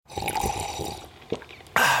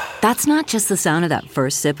That's not just the sound of that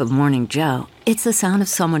first sip of Morning Joe. It's the sound of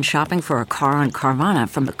someone shopping for a car on Carvana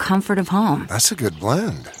from the comfort of home. That's a good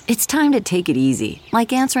blend. It's time to take it easy,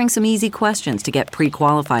 like answering some easy questions to get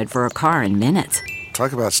pre-qualified for a car in minutes.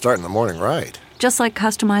 Talk about starting the morning right. Just like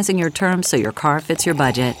customizing your terms so your car fits your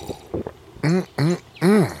budget.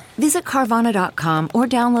 Visit Carvana.com or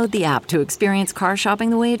download the app to experience car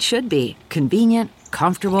shopping the way it should be. Convenient,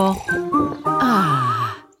 comfortable. Ah.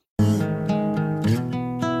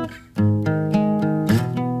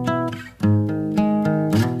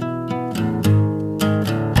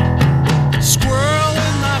 Squirrel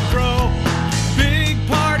in my fro, big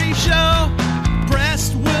party show.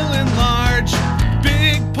 Breast will enlarge,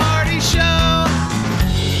 big party show.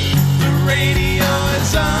 The radio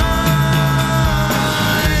is on.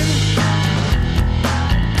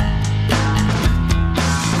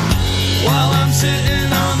 While I'm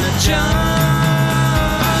sitting on the john.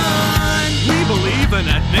 We believe in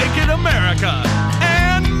a naked America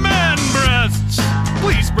and man breasts.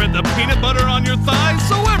 Please spread the peanut butter on your thighs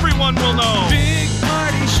so everyone will know. Big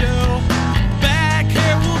party show. Back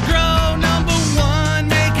hair will grow. Number one,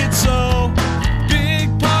 make it so. Big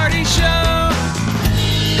party show.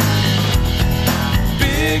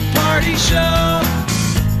 Big party show.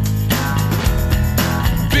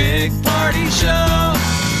 Big party show.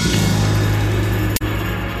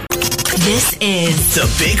 This is The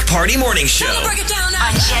Big Party Morning Show. Break it down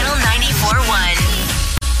on Channel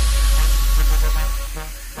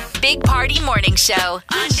 94.1. Big Party Morning Show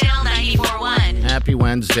on Channel 94.1. Happy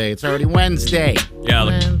Wednesday. It's already Wednesday.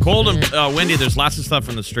 Yeah, cold and windy. There's lots of stuff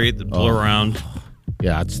in the street that blew around.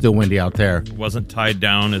 Yeah, it's still windy out there. It wasn't tied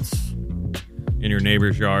down. It's in your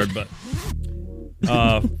neighbor's yard. But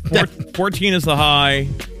 14 is the high.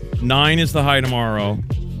 9 is the high tomorrow.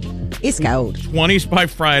 It's cold. 20s by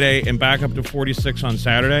Friday and back up to 46 on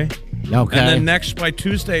Saturday. Okay. And then next by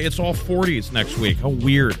Tuesday, it's all 40s next week. How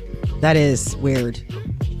weird. That is weird.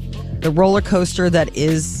 The roller coaster that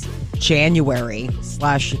is January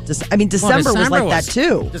slash December was like that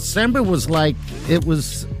too. December was like it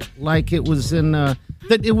was in that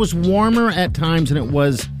it was warmer at times than it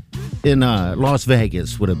was in Las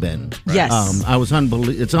Vegas would have been. Yes.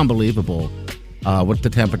 It's unbelievable what the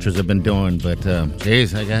temperatures have been doing, but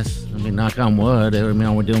geez, I guess knock on wood.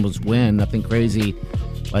 All we're doing was wind, nothing crazy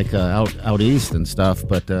like out east and stuff.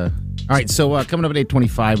 But all right, so coming up at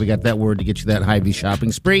 8:25, we got that word to get you that Hy-Vee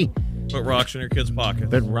shopping spree. Put rocks in your kids' pockets.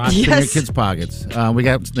 Put rocks in your kids' pockets. We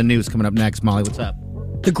got the news coming up next. Molly, what's up?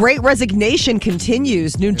 The Great Resignation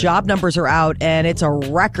continues. New job numbers are out, and it's a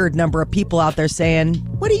record number of people out there saying,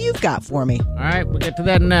 "What do you got for me?" All right, we'll get to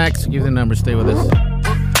that next. Give you the number. Stay with us.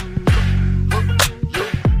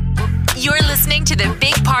 You're listening to the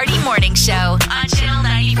Big Party Morning Show on Channel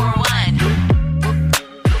 94.1.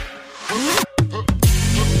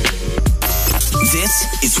 This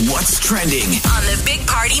is what's trending On the Big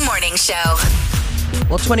Party Morning Show.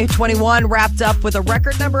 Well, 2021 wrapped up with a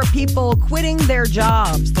record number of people quitting their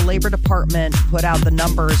jobs. The Labor Department put out the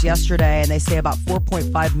numbers yesterday, and they say about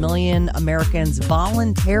 4.5 million Americans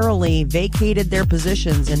voluntarily vacated their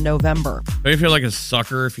positions in November. Don't you feel like a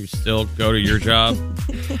sucker if you still go to your job?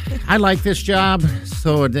 I like this job,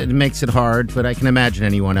 so it makes it hard, but I can imagine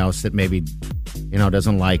anyone else that maybe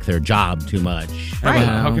doesn't like their job too much. Right.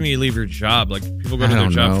 How can you leave your job? Like, people go to their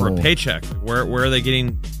job for a paycheck. Where are they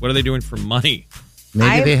getting, what are they doing for money?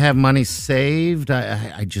 Maybe they have money saved.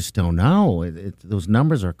 I just don't know. Those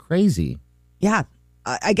numbers are crazy. Yeah.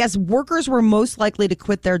 I guess workers were most likely to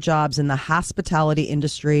quit their jobs in the hospitality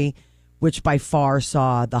industry, which by far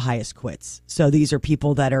saw the highest quits. So these are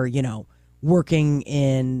people that are, working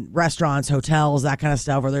in restaurants, hotels, that kind of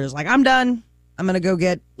stuff, where they're just like, I'm done. I'm going to go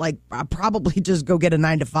get, I'll probably just go get a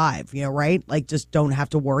 9 to 5, right? Just don't have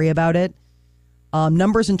to worry about it.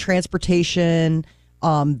 Numbers in transportation,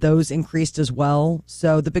 those increased as well.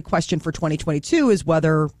 So the big question for 2022 is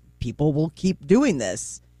whether people will keep doing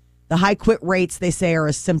this. The high quit rates, they say, are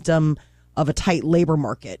a symptom of a tight labor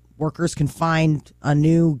market. Workers can find a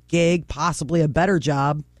new gig, possibly a better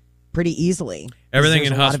job, pretty easily. Everything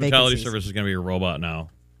in hospitality service is going to be a robot now.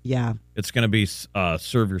 Yeah. It's going to be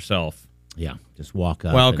serve yourself. Yeah, just walk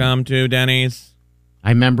up. Welcome to Denny's.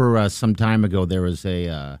 I remember some time ago there was a,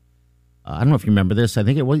 I don't know if you remember this. I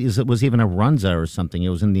think it was even a Runza or something. It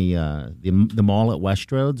was in the mall at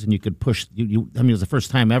Westroads, and you could push. It was the first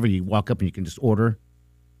time ever you walk up and you can just order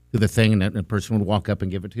through the thing, and a person would walk up and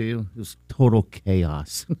give it to you. It was total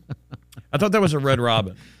chaos. I thought that was a Red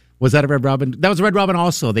Robin. Was that a Red Robin? That was a Red Robin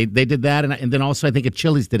also. They did that, and then also I think at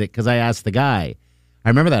Chili's did it because I asked the guy. I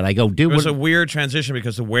remember that. I go, dude. It was a weird transition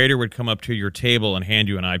because the waiter would come up to your table and hand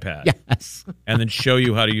you an iPad. Yes. And then show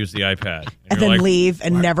you how to use the iPad. And you're then like, leave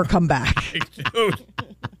and never come back. Dude.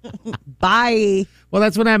 Bye. Well,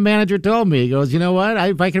 that's what that manager told me. He goes, you know what?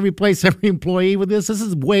 If I can replace every employee with this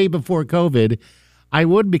is way before COVID, I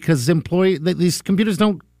would, because these computers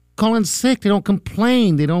don't call in sick. They don't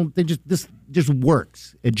complain. This just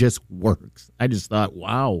works. It just works. I just thought,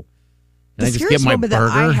 wow. Can I just get my moment burger?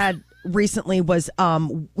 that I had recently was,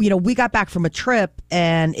 we got back from a trip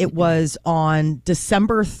and it was on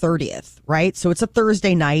December 30th, right? So it's a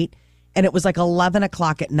Thursday night and it was like 11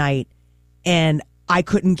 o'clock at night and I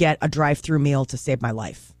couldn't get a drive-through meal to save my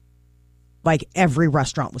life. Like every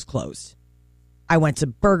restaurant was closed. I went to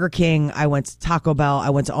Burger King, I went to Taco Bell, I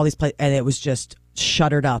went to all these places and it was just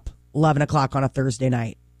shuttered up 11 o'clock on a Thursday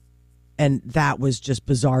night. And that was just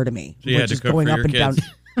bizarre to me. So you had to just cook going for up your and kids?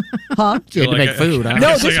 down. Huh? You had to make food. Huh?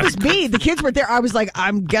 No, this was me. The kids were there. I was like,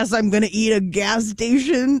 I guess I'm going to eat a gas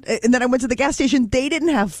station. And then I went to the gas station. They didn't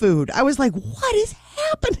have food. I was like, what is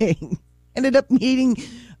happening? Ended up eating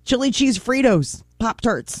chili cheese Fritos,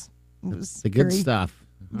 Pop-Tarts. It was The good stuff.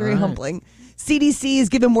 Very All right. humbling. CDC has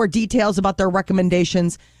given more details about their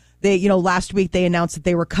recommendations. They, last week they announced that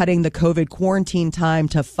they were cutting the COVID quarantine time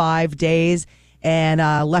to 5 days and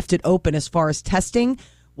left it open as far as testing.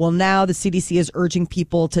 Well, now the CDC is urging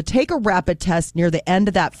people to take a rapid test near the end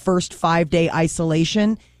of that first 5-day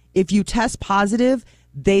isolation. If you test positive,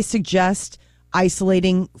 they suggest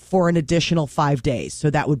isolating for an additional 5 days. So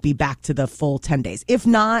that would be back to the full 10 days. If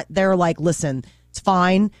not, they're like, listen, it's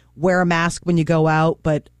fine. Wear a mask when you go out,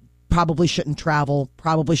 but probably shouldn't travel,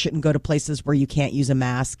 probably shouldn't go to places where you can't use a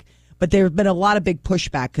mask. But there's been a lot of big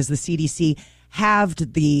pushback because the CDC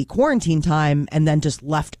halved the quarantine time and then just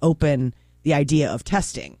left open the idea of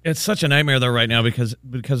testing. It's such a nightmare though right now because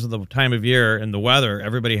of the time of year and the weather.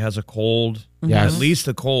 Everybody has a cold, Yes. at least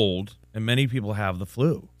a cold, and many people have the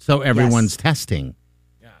flu. So everyone's testing.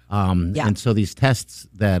 Yeah. And so these tests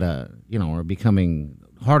that, are becoming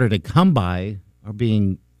harder to come by are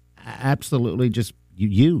being absolutely just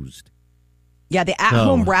used. Yeah, the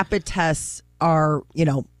at-home rapid tests are,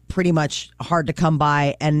 pretty much hard to come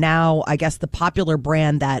by. And now I guess the popular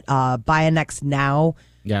brand that Bionex Now,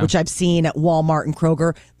 which I've seen at Walmart and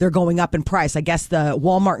Kroger, they're going up in price. I guess the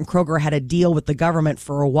Walmart and Kroger had a deal with the government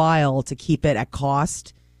for a while to keep it at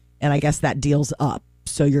cost. And I guess that deal's up.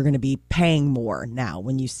 So you're going to be paying more now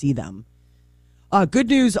when you see them. Good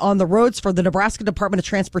news on the roads for the Nebraska Department of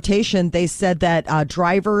Transportation. They said that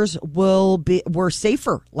drivers were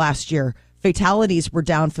safer last year. Fatalities were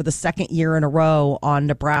down for the second year in a row on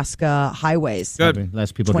Nebraska highways. Good.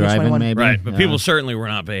 Less people driving, maybe. Right, but people certainly were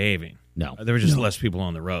not behaving. No. There were just less people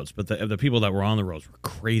on the roads. But the people that were on the roads were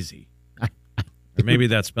crazy. Or maybe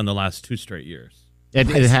that's been the last 2 straight years. It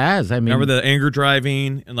has. I mean, remember the anger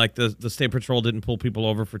driving and like the state patrol didn't pull people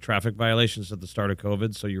over for traffic violations at the start of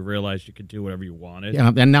COVID, so you realized you could do whatever you wanted.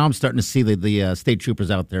 Yeah, and now I'm starting to see the state troopers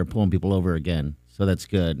out there pulling people over again, so that's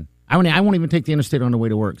good. I won't even take the interstate on the way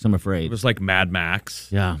to work, 'cause I'm afraid. It was like Mad Max.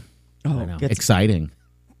 Yeah. Oh, exciting.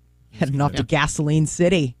 Heading off to Gasoline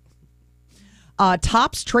City.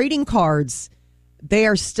 Topps trading cards, they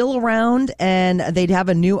are still around and they'd have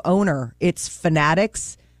a new owner. It's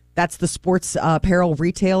Fanatics. That's the sports apparel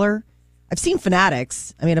retailer. I've seen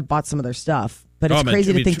Fanatics. I mean, I've bought some of their stuff. But it's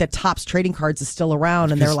crazy to think that Topps Trading Cards is still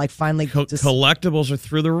around and they're like finally... collectibles are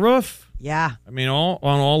through the roof. Yeah. I mean, on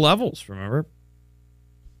all levels, remember?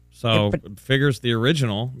 So it figures the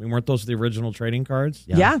original. I mean, weren't those the original trading cards?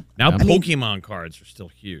 Yeah. Now Pokemon cards are still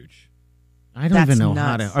huge. I don't even know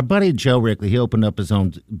how to... Our buddy Joe Rickley, he opened up his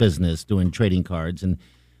own business doing trading cards, and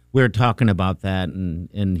we were talking about that,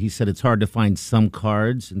 and he said it's hard to find some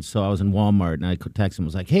cards, and so I was in Walmart, and I texted him, I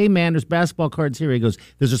was like, hey, man, there's basketball cards here. He goes,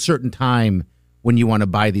 there's a certain time when you want to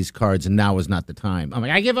buy these cards, and now is not the time. I'm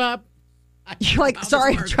like, I give up. You're like,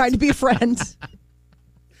 sorry, I'm trying to be a friend.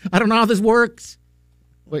 I don't know how this works.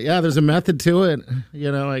 But, yeah, there's a method to it,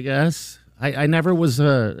 I guess. I never was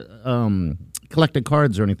collected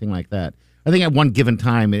cards or anything like that. I think at one given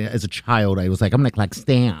time as a child, I was like, I'm going to collect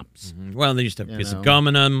stamps. Mm-hmm. Well, they used to have a piece of gum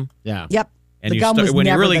in them. Yeah. Yep. And when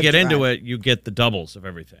you really get into it, you get the doubles of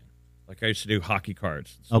everything. Like I used to do hockey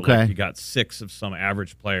cards. So okay. Like you got 6 of some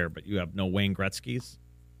average player, but you have no Wayne Gretzky's.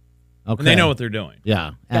 Okay. And they know what they're doing.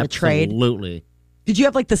 Yeah. Got a trade. Absolutely. Did you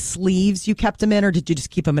have like the sleeves you kept them in, or did you just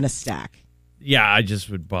keep them in a stack? Yeah, I just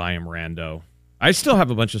would buy them rando. I still have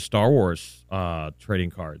a bunch of Star Wars trading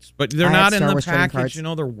cards, but they're not in the package.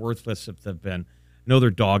 They're worthless if they've been. They're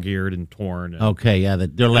dog-eared and torn. And okay, yeah,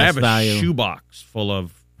 they're less value. I have a shoebox full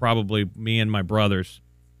of probably me and my brother's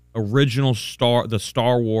original Star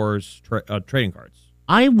Wars trading cards.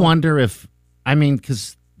 I wonder if I mean,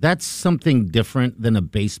 because that's something different than a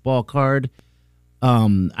baseball card.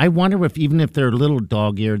 I wonder if even if they're a little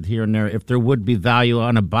dog-eared here and there, if there would be value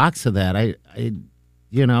on a box of that.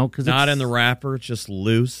 Because not in the wrapper, it's just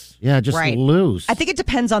loose. Yeah, just loose. I think it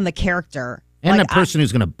depends on the character and the person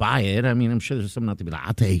who's going to buy it. I mean, I'm sure there's someone out there be like,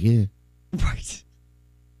 I'll take it. Right.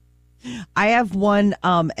 I have one,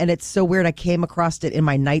 and it's so weird. I came across it in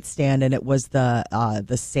my nightstand, and it was the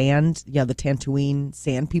sand, the Tatooine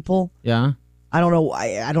sand people. Yeah. I don't know.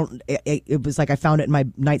 It was like I found it in my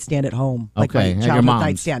nightstand at home. Like okay, my childhood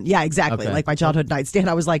nightstand. Yeah, exactly. Okay. Like my childhood nightstand.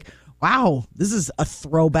 I was like, wow, this is a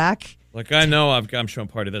throwback. Like I know I'm showing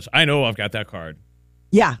part of this. I know I've got that card.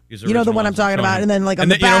 Yeah, you know the one I'm talking about, and then like on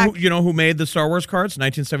the back. You know who made the Star Wars cards?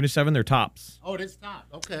 1977. They're Topps. Oh, it is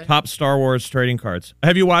Topps. Okay. Topps Star Wars trading cards.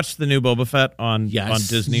 Have you watched the new Boba Fett on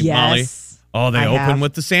Disney? Yes. Molly? Oh, they open have.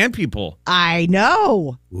 with the sand people. I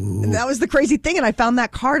know. And that was the crazy thing, and I found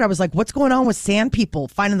that card. I was like, "What's going on with sand people?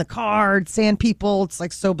 Finding the card, sand people. It's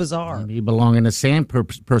like so bizarre." You belong in a sand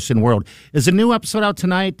person world. Is a new episode out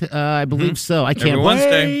tonight? I believe so. I can't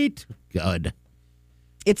wait. Good.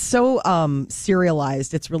 It's so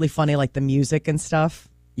serialized. It's really funny, like the music and stuff.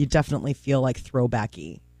 You definitely feel like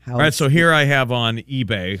throwbacky. All right, so here I have on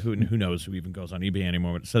eBay. Who knows who even goes on eBay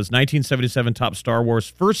anymore? But it says 1977 Topps Star Wars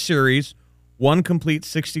first series, one complete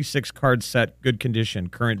 66 card set, good condition.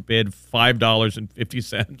 Current bid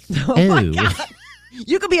 $5.50. Oh my God.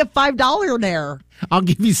 You could be a $5 I'll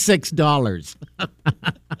give you $6.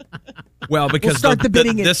 Well, because start the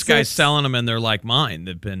bidding at this guy's 6. selling them, and they're like mine.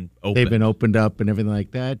 They've been opened. They've been opened up and everything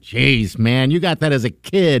like that. Jeez, man, you got that as a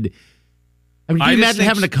kid. I mean, can you imagine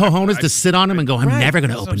having the cojones to sit on them and go, I'm never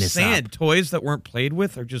going to open this up? Toys that weren't played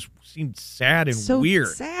with seemed sad and so weird.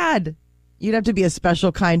 Sad. You'd have to be a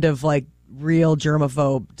special kind of like real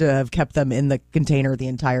germaphobe to have kept them in the container the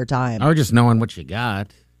entire time. Or just knowing what you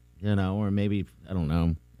got, or maybe, I don't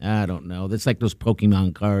know. It's like those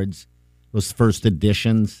Pokemon cards, those first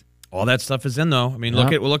editions. All that stuff is in, though. I mean,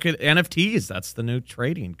 look at NFTs. That's the new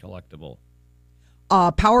trading collectible.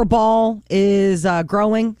 Powerball is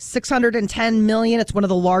growing, $610 million. It's one of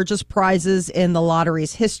the largest prizes in the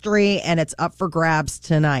lottery's history, and it's up for grabs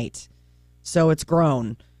tonight. So it's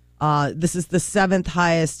grown. This is the 7th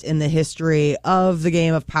highest in the history of the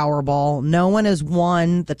game of Powerball. No one has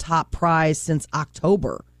won the top prize since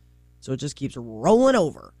October. So it just keeps rolling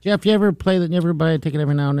over. Jeff, you ever play that? You ever buy a ticket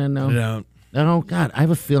every now and then? No. I don't. Oh, God, I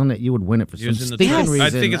have a feeling that you would win it for some stupid reason. I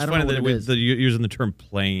think it's funny that you're using the term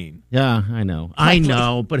playing. Yeah, I know. I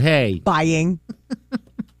know, but hey. Buying.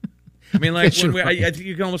 I mean, like, I think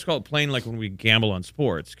you can almost call it playing like when we gamble on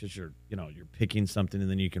sports because you're picking something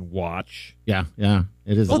and then you can watch. Yeah.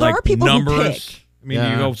 It is. Well, there are people numbers. Who pick. I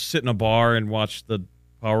mean, you go sit in a bar and watch the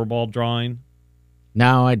Powerball drawing.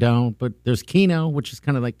 No, I don't, but there's Keno, which is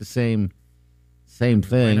kind of like the same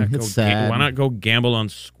thing. It's sad. Why not go gamble on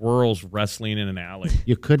squirrels wrestling in an alley?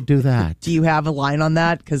 You could do that. Do you have a line on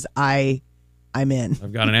that? Because I'm in.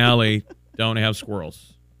 I've got an alley. Don't have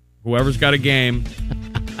squirrels. Whoever's got a game.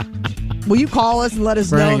 Will you call us and let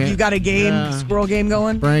us know if you got a game, squirrel game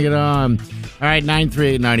going? Bring it on. All right,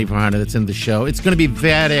 938-9400. That's in the show. It's going to be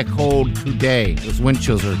very cold today. Those wind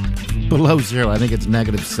chills are below zero. I think it's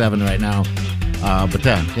 -7 right now. But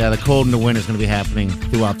the cold and the wind is going to be happening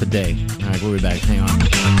throughout the day. All right, we'll be back. Hang on.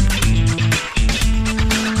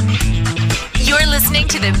 You're listening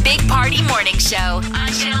to the Big Party Morning Show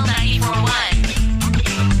on Channel 94.1.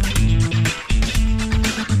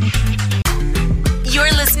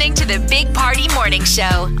 You're listening to the Big Party Morning Show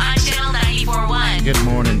on Channel 94.1. Good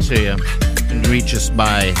morning to you. You can reach us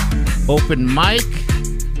by open mic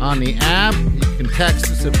on the app. You can text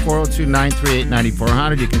us at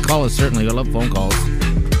 402-938-9400. You can call us, certainly. I love phone calls.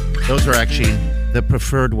 Those are actually the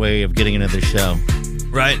preferred way of getting into the show.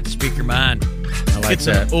 Right, speak your mind. I like it's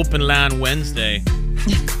that. An open line Wednesday.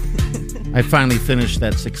 I finally finished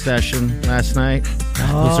that Succession last night.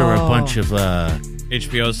 Those are a bunch of...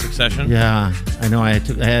 HBO's Succession? Yeah, I know. I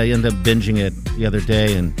ended up binging it the other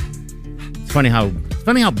day, and it's funny how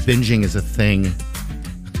binging is a thing.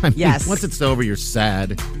 I mean, yes. Once it's over, you're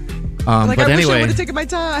sad. I but anyway, wish I would have taken my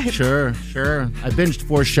time. Sure. I binged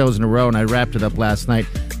 4 shows in a row, and I wrapped it up last night.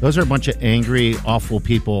 Those are a bunch of angry, awful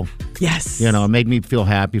people. Yes. It made me feel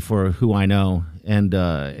happy for who I know. And,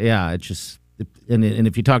 it just... And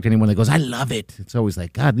if you talk to anyone that goes, I love it, it's always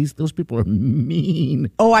like, God, those people are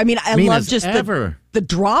mean. Oh, I mean, I love just the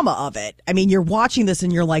drama of it. I mean, you're watching this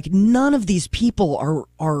and you're like, none of these people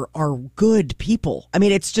are good people. I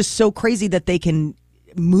mean, it's just so crazy that they can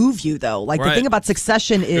move you, though. Like, the thing about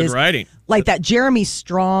Succession is writing. Like that Jeremy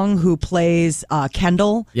Strong who plays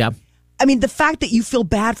Kendall. Yeah. I mean, the fact that you feel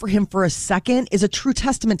bad for him for a second is a true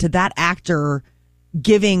testament to that actor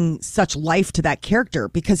giving such life to that character,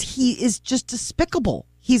 because he is just despicable.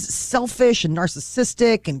 He's selfish and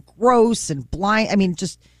narcissistic and gross and blind. I mean,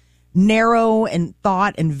 just narrow in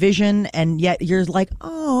thought and vision. And yet you're like,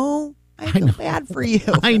 oh, I feel bad for you.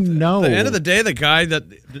 I know. At the end of the day, the guy that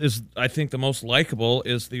is, I think, the most likable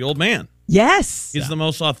is the old man. Yes. He's the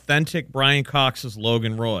most authentic. Brian Cox is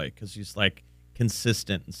Logan Roy, because he's like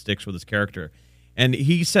consistent and sticks with his character. And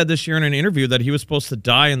he said this year in an interview that he was supposed to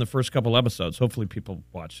die in the first couple episoדים. Hopefully people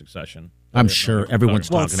watch Succession. I'm sure everyone's it's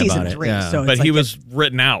talking about season it. 3, Yeah. so But it's he like was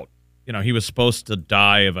written out. You know, he was supposed to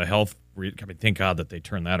die of a health. I mean, thank God that they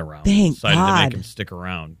turned that around. Thank Decided to God. make him stick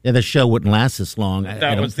around. Yeah, the show wouldn't last this long. I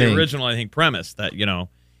That don't was the think. original, I think, premise that, you know,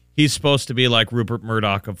 he's supposed to be like Rupert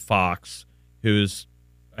Murdoch of Fox, who's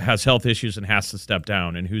has health issues and has to step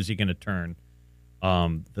down. And who's he going to turn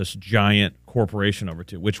this giant corporation over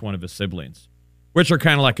to? Which one of his siblings? Which are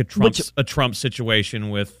kind of like a Trump situation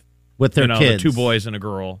with With their the kids. 2 boys and a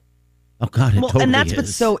girl. Oh, God, it totally and that's is.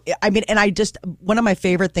 what's so, I mean, and one of my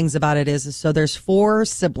favorite things about it is so there's 4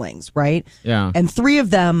 siblings, right? Yeah. And 3 of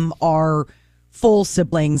them are full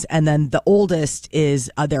siblings, and then the oldest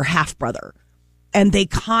is their half brother. And they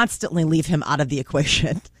constantly leave him out of the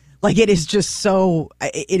equation. Like, it is so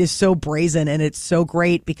brazen, and it's so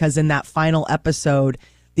great because in that final episode,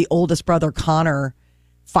 the oldest brother, Connor,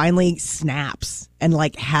 finally snaps and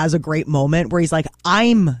like has a great moment where he's like,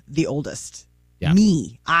 I'm the oldest. Yeah.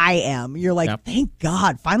 Me, I am. You're like, Yep. thank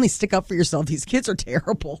God, finally stick up for yourself. These kids are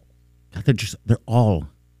terrible. God, they're all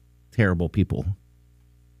terrible people.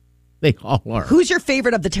 They all are. Who's your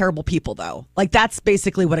favorite of the terrible people, though? Like, that's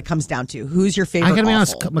basically what it comes down to. Who's your favorite? I gotta be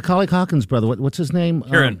honest, awful? Macaulay Culkin's brother. What's his name?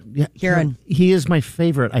 Kieran. Kieran. He is my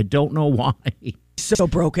favorite. I don't know why. So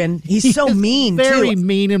broken. He's so mean, Very too.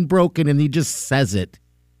 mean and broken, and he just says it.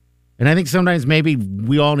 And I think sometimes maybe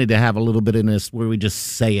we all need to have a little bit in this where we just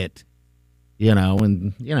say it. You know,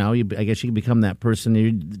 and, you know, I guess you can become that person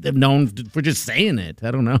you're known for just saying it.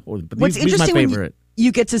 I don't know. But What's he's my interesting when favorite.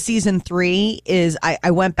 you get to season 3 is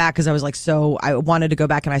I went back because I was like, I wanted to go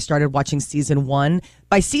back and I started watching season 1.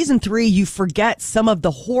 By season 3, you forget some of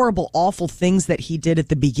the horrible, awful things that he did at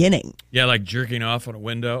the beginning. Yeah, like jerking off on a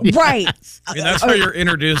window. Right. I mean, that's how you're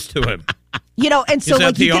introduced to him. You know, and so He's at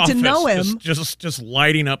like the you get office, to know him. just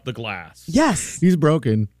lighting up the glass. Yes. He's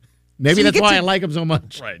broken. Maybe So you that's get why to- I like him so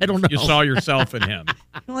much. Right. I don't know. You saw yourself in him.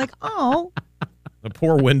 You're like, oh, The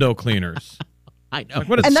poor window cleaners. I know. Like,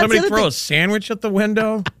 what, did And that's somebody the other throw thing- a sandwich at the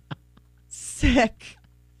window? sick.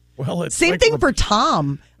 Well, it's Same like thing for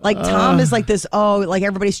Tom. Like Tom is like this, like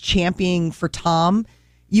everybody's championing for Tom.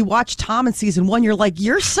 You watch Tom in season 1, you're like,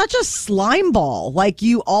 you're such a slime ball. Like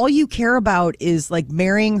all you care about is like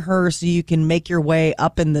marrying her so you can make your way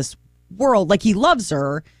up in this world. Like he loves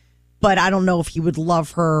her, but I don't know if he would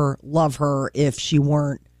love her if she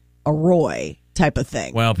weren't a Roy type of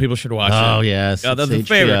thing. Well, people should watch it. Oh, yes. The It's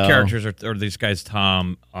favorite HBO. characters are these guys,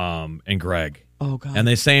 Tom and Greg. Oh, God. And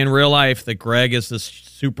they say in real life that Greg is this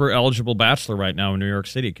super eligible bachelor right now in New York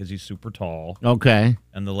City because he's super tall. Okay.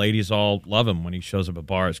 And the ladies all love him when he shows up at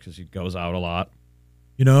bars because he goes out a lot.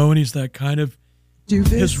 You know, and he's that kind of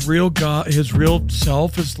his real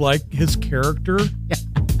self is like his character.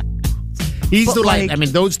 He's But, the like- I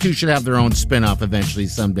mean, those two should have their own spin-off eventually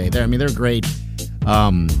someday. They're great.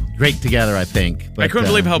 Great together, I think. But, I couldn't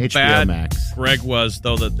believe how HBO bad Max. Greg was,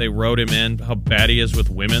 though, that they wrote him in, how bad he is with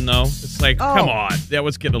women, though. It's like, Oh. come on. That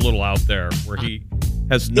was getting a little out there where he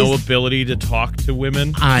has no ability to talk to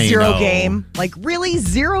women. I Zero know. game. Like really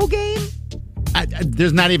zero game?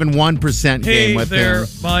 There's not even 1% Hey game with there, him.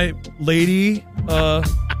 my lady.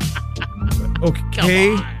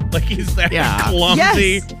 Okay. Like he's that Yeah. clumsy.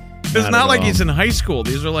 Yes. It's Not not at like all. he's in high school.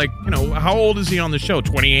 These are like, how old is he on the show?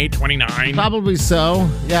 28, 29? Probably so.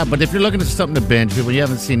 Yeah, but if you're looking at something to binge, people, you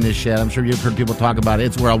haven't seen this yet. I'm sure you've heard people talk about it.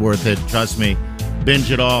 It's well worth it. Trust me. Binge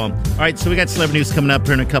it all. All right, so we got celebrity news coming up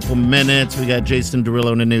here in a couple minutes. We got Jason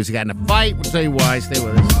Derulo in the news. He got in a fight. We'll tell you why. Stay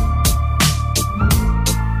with us.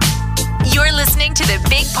 You're listening to the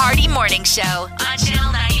Big Party Morning Show on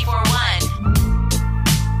Channel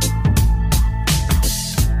 94.1.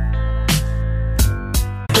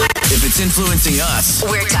 If it's influencing us,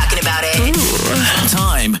 We're talking about it.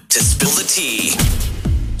 time to spill the tea.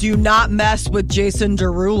 Do not mess with Jason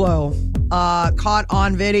Derulo. Caught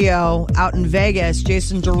on video out in Vegas.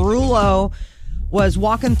 Jason Derulo was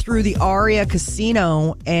walking through the Aria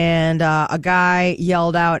Casino and a guy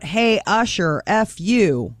yelled out, "Hey, Usher, F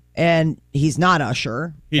you." And he's not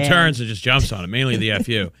Usher. He And- turns and just jumps on him, mainly the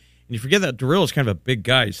FU. And you forget that Derulo's kind of a big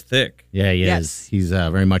guy. He's thick. Yeah, he Yes. is. He's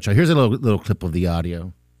very much. Here's a little clip of the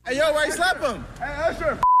audio. Hey, yo, Ray, slap him. Hey,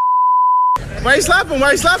 Usher, Why you slap him?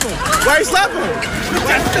 Why you slap him? Why you slap him?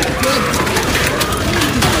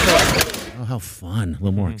 Oh, how fun. A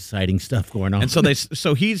little more exciting stuff going on. And so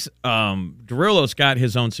he's Derulo's got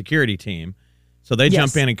his own security team. So they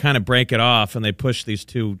jump in and kind of break it off, and they push these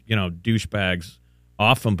two, douchebags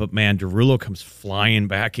off him. But man, Derulo comes flying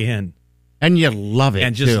back in. And you love it,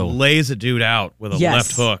 and just too. lays a dude out with a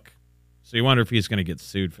left hook. So you wonder if he's going to get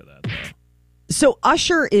sued for that, though. So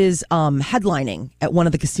Usher is headlining at one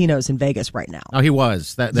of the casinos in Vegas right now. Oh, he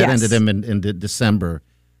was. That ended him in December.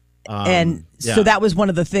 So that was one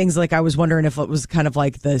of the things, like, I was wondering if it was kind of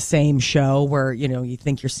like the same show where, you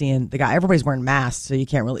think you're seeing the guy. Everybody's wearing masks, so you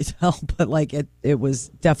can't really tell. But, like, it was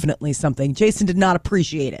definitely something. Jason did not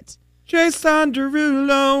appreciate it. Jason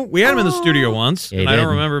Derulo. We had him in the studio once, and I don't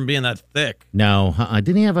remember him being that thick. No.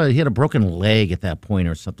 Didn't he he had a broken leg at that point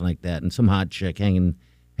or something like that, and some hot chick hanging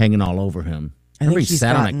all over him. Remember he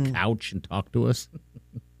sat on a couch and talked to us?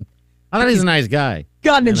 I thought he's a nice guy.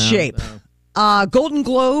 Gotten in shape. Golden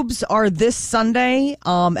Globes are this Sunday,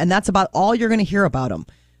 and that's about all you're going to hear about them.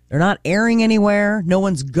 They're not airing anywhere. No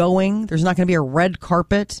one's going. There's not going to be a red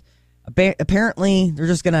carpet. Apparently, they're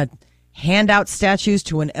just going to hand out statues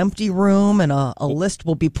to an empty room, and a list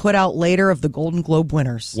will be put out later of the Golden Globe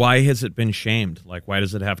winners. Why has it been shamed? Like, why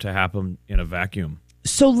does it have to happen in a vacuum?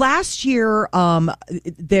 So last year, word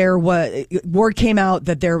came out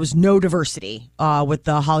that there was no diversity with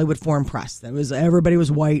the Hollywood Foreign Press. Everybody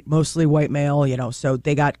was white, mostly white male, so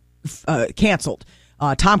they got canceled.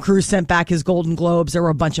 Tom Cruise sent back his Golden Globes. There were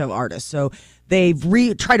a bunch of artists. So they've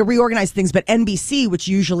tried to reorganize things, but NBC, which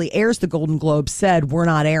usually airs the Golden Globes, said we're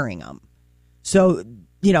not airing them. So,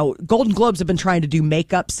 Golden Globes have been trying to do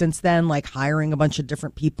makeup since then, like hiring a bunch of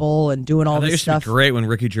different people and doing all this stuff. It used to be great when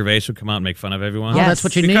Ricky Gervais would come out and make fun of everyone. Yes. Oh, that's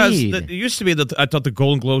what you need. It used to be that I thought the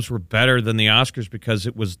Golden Globes were better than the Oscars because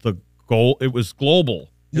it was global. It was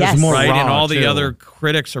more right, raw, and all too. the other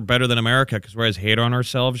critics are better than America because we always hate on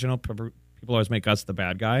ourselves. People always make us the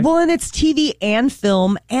bad guy. Well, and it's TV and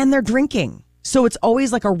film, and they're drinking. So it's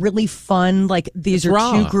always like a really fun, these are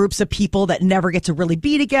raw. two groups of people that never get to really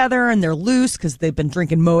be together, and they're loose because they've been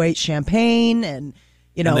drinking Moet champagne and,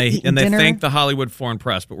 eating they dinner. thank the Hollywood Foreign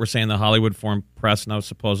Press, but we're saying the Hollywood Foreign Press now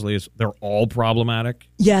supposedly they're all problematic.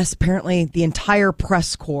 Yes, apparently the entire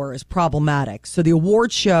press corps is problematic. So the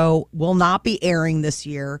award show will not be airing this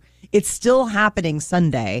year. It's still happening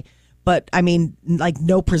Sunday. But,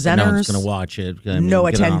 no presenters. No one's going to watch it. No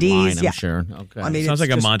attendees. I'm sure. Okay. It sounds like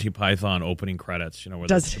a Monty Python opening credits, where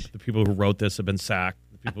the people who wrote this have been sacked.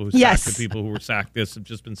 The people who sacked the people who were sacked this have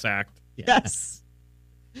just been sacked. Yes.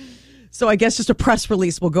 So I guess just a press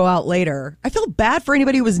release will go out later. I feel bad for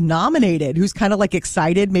anybody who was nominated, who's kind of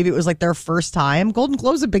excited. Maybe it was their first time. Golden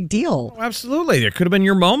Globe's a big deal. Oh, absolutely. It could have been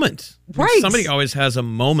your moment. Right. Somebody always has a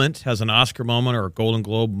moment, has an Oscar moment or a Golden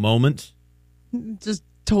Globe moment. Just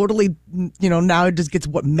totally, now it just gets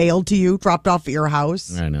mailed to you, dropped off at your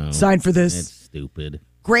house. I know. Signed for this. It's stupid.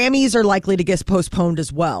 Grammys are likely to get postponed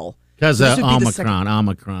as well. Because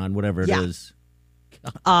Omicron, whatever it is.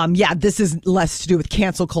 This is less to do with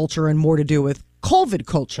cancel culture and more to do with COVID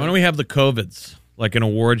culture. Why don't we have the COVIDs, like an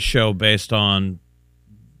award show based on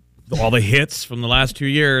all the hits from the last 2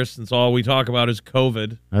 years, since all we talk about is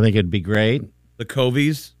COVID. I think it'd be great. The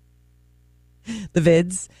Covies. The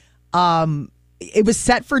vids. It was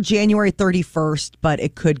set for January 31st, but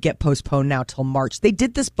it could get postponed now till March. They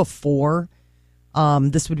did this before.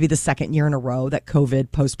 This would be the second year in a row that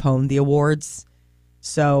COVID postponed the awards.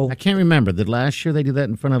 So I can't remember. Did last year they do that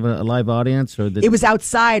in front of a live audience? It was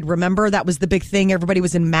outside, remember? That was the big thing. Everybody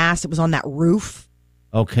was in masks. It was on that roof.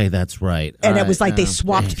 Okay, that's right. And it was they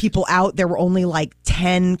swapped people out. There were only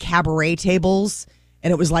 10 cabaret tables.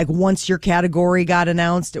 And it was once your category got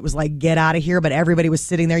announced, it was get out of here. But everybody was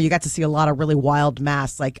sitting there. You got to see a lot of really wild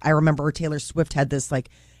masks. I remember Taylor Swift had this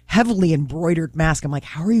heavily embroidered mask. I'm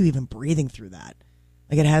how are you even breathing through that?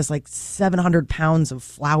 It has 700 pounds of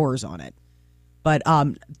flowers on it. But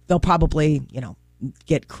they'll probably,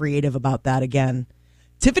 get creative about that again.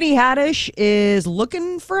 Tiffany Haddish is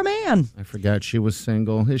looking for a man. I forgot she was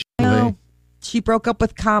single. Is she? No. She broke up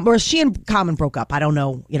with she and Common broke up. I don't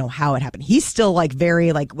know, how it happened. He's still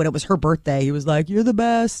very when it was her birthday, he was you're the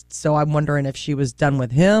best. So I'm wondering if she was done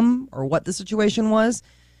with him or what the situation was.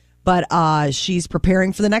 But she's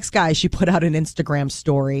preparing for the next guy. She put out an Instagram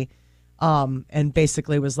story and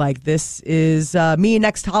basically was this is me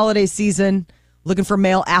next holiday season, looking for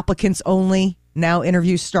male applicants only. Now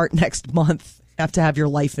interviews start next month. Have to have your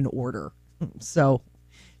life in order. So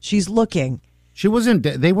she's looking. She wasn't.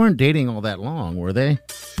 They weren't dating all that long, were they?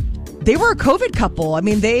 They were a COVID couple. I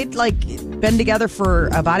mean, they'd like been together for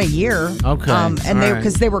about a year. Okay. And All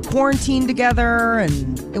because they were quarantined together,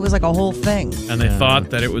 and it was like a whole thing. And they thought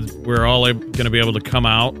that we're all going to be able to come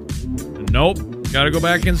out. Nope. Got to go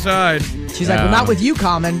back inside. She's like, well, not with you,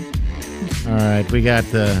 Common. All right, we got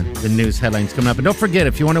the news headlines coming up. And don't forget,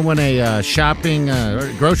 if you want to win a shopping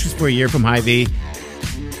groceries for a year from Hy-Vee,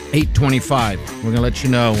 $8.25. We're going to let you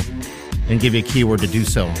know and give you a keyword to do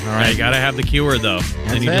so. All right. You got to have the keyword, though.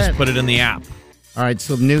 Then you just put it in the app. All right,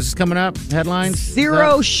 so the news is coming up. Headlines.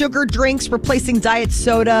 Zero sugar drinks replacing diet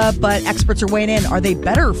soda, but experts are weighing in. Are they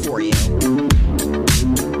better for you?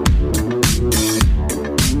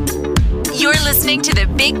 You're listening to the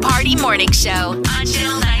Big Party Morning Show on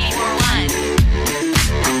Channel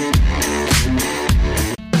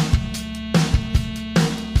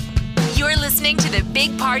 94.1. You're listening to the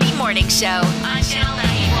Big Party Morning Show on Channel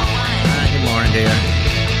 94.1. Good morning, dear.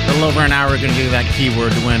 A little over an hour, we're going to give you that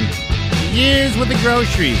keyword to win years with the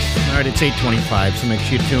groceries. All right, it's 8:25, so make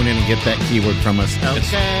sure you tune in and get that keyword from us. Okay.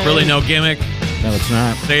 It's really no gimmick. No, it's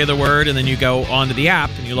not. Say the word, and then you go onto the app,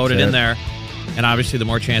 and you load it in there. And obviously, the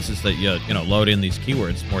more chances that you load in these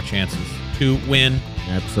keywords, more chances to win.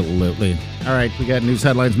 Absolutely. All right, we got news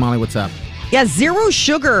headlines. Molly, what's up? Yeah, zero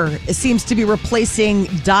sugar seems to be replacing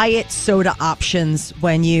diet soda options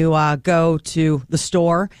when you go to the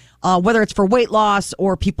store, whether it's for weight loss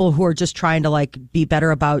or people who are just trying to like be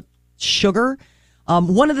better about sugar.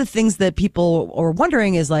 One of the things that people are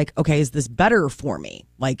wondering is like, okay, is this better for me?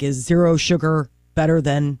 Like, is zero sugar better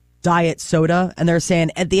than diet soda? And they're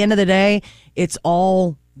saying at the end of the day, it's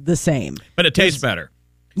all the same. But it tastes better.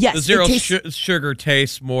 Yes. The zero sugar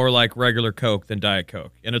tastes more like regular Coke than Diet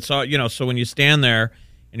Coke. And it's all, so when you stand there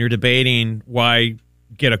and you're debating why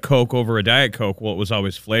get a Coke over a Diet Coke, well, it was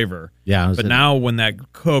always flavor. Yeah. But now when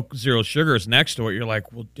that Coke zero sugar is next to it, you're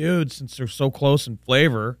like, well, dude, since they're so close in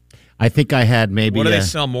flavor. I think I had maybe. What do they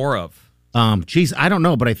sell more of? Geez, I don't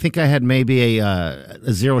know, but I think I had maybe a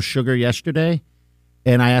zero sugar yesterday.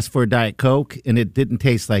 And I asked for a Diet Coke, and it didn't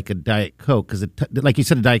taste like a Diet Coke because, like you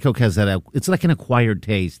said, a Diet Coke has that. It's like an acquired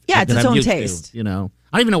taste. Yeah, it's its own taste. I don't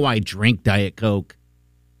even know why I drink Diet Coke.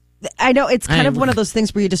 I know it's kind of one of those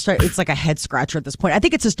things where you just start. It's like a head scratcher at this point. I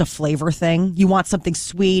think it's just a flavor thing. You want something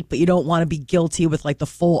sweet, but you don't want to be guilty with like the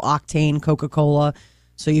full octane Coca-Cola.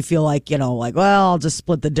 So you feel like well, I'll just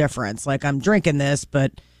split the difference. Like I'm drinking this,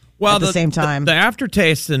 but at the same time, the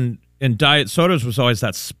aftertaste and diet sodas was always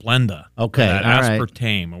that Splenda. Okay. That all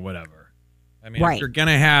aspartame or whatever. I mean, right. If you're going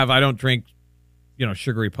to I don't drink,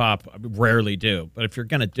 sugary pop. I rarely do. But if you're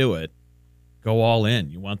going to do it, go all in.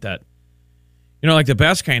 You want that. Like the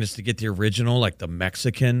best kind is to get the original, like the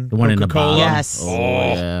Mexican the one Coca-Cola. In the bottle. Yes. Oh,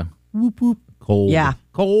 yeah. Whoop, whoop. Cold. Yeah.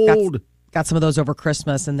 Cold. Got some of those over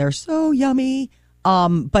Christmas, and they're so yummy.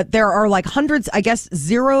 But there are like hundreds, I guess,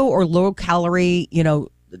 zero or low calorie,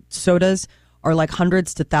 sodas are like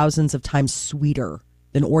hundreds to thousands of times sweeter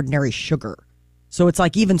than ordinary sugar. So it's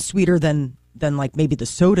like even sweeter than like maybe the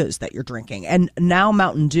sodas that you're drinking. And now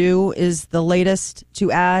Mountain Dew is the latest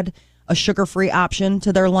to add a sugar-free option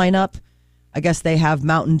to their lineup. I guess they have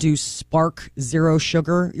Mountain Dew Spark Zero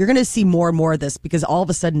Sugar. You're going to see more and more of this because all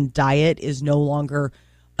of a sudden diet is no longer,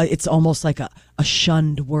 it's almost like a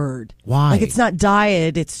shunned word. Why? Like it's not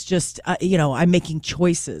diet. It's just, I'm making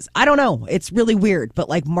choices. I don't know. It's really weird. But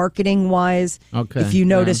like marketing wise, if you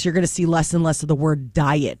notice, you're going to see less and less of the word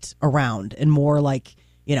diet around and more like,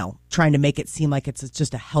 trying to make it seem like it's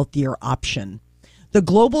just a healthier option. The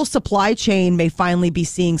global supply chain may finally be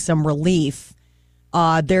seeing some relief.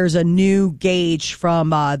 There's a new gauge from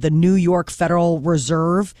the New York Federal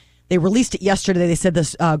Reserve. They released it yesterday. They said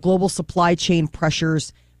this global supply chain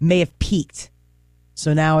pressures may have peaked.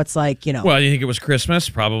 So now it's like, Well, you think it was Christmas?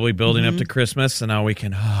 Probably building up to Christmas, and now we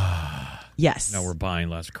can. Yes. Now we're buying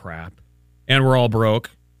less crap. And we're all broke.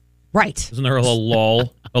 Right. Isn't there a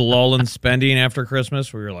lull in spending after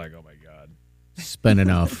Christmas where you're like, oh my God. Spend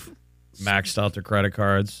enough. Maxed out their credit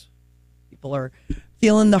cards. People are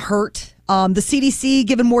feeling the hurt. The CDC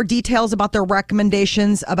given more details about their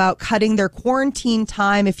recommendations about cutting their quarantine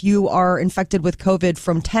time if you are infected with COVID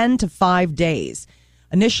from 10 to 5 days.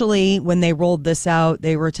 Initially, when they rolled this out,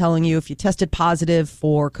 they were telling you if you tested positive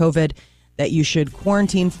for COVID that you should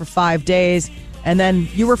quarantine for 5 days and then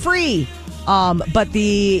you were free. But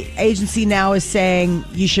the agency now is saying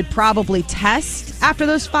you should probably test after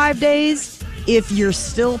those 5 days. If you're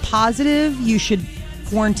still positive, you should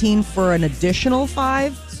quarantine for an additional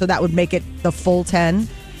 5. So that would make it the full 10.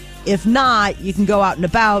 If not, you can go out and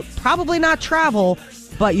about, probably not travel,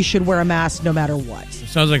 but you should wear a mask no matter what. It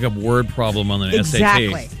sounds like a word problem on an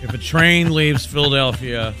Exactly. SAT. If a train leaves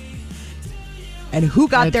Philadelphia. And who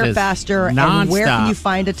got It there is faster, nonstop. and where can you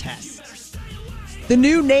find a test? The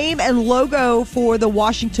new name and logo for the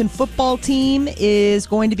Washington football team is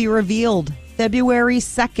going to be revealed February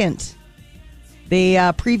 2nd.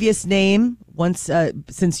 The previous name,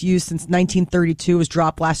 since used since 1932, was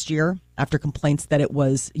dropped last year after complaints that it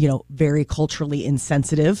was, very culturally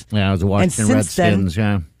insensitive. Yeah, it was the Washington Redskins,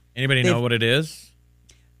 Anybody know what it is?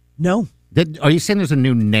 No. Are you saying there's a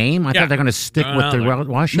new name? I thought they're going to stick with the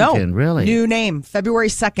Washington. No, really? New name, February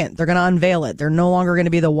 2nd. They're going to unveil it. They're no longer going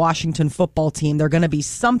to be the Washington football team. They're going to be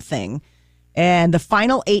something. And the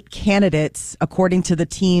final 8 candidates, according to the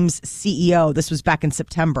team's CEO, this was back in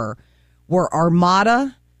September, were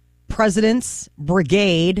Armada, Presidents,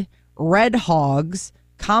 Brigade, Red Hogs,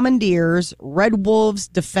 Commandeers, Red Wolves,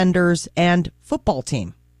 Defenders, and Football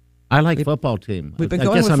Team. I like football team. We've been I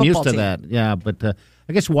going guess with I'm used football to team. that. Yeah, but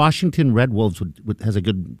I guess Washington Red Wolves has a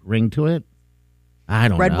good ring to it. I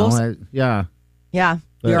don't Red know. Wolves? Yeah. Yeah.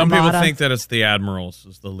 the Some people Armada. think that it's the Admirals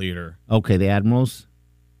is the leader. Okay, the Admirals.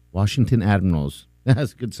 Washington Admirals.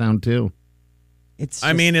 That's a good sound, too. It's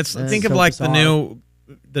think of so like bizarre.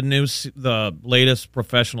 the latest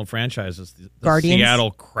professional franchises, the Guardians?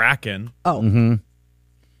 Seattle Kraken. Oh. Mm-hmm.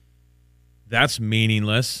 That's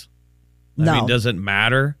meaningless. No. I mean, does it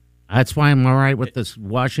matter? That's why I'm all right with this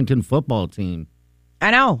Washington football team. I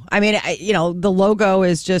know. I mean, the logo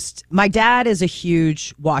is just. My dad is a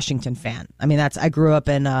huge Washington fan. I mean, I grew up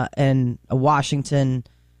in a Washington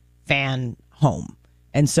fan home,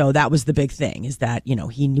 and so that was the big thing. Is that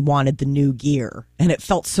he wanted the new gear, and it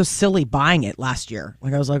felt so silly buying it last year.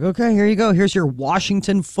 Like I was like, okay, here you go. Here's your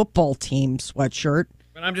Washington football team sweatshirt.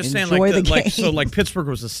 But I'm just Enjoy saying, the game. like Pittsburgh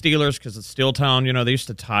was the Steelers because it's Steel Town. They used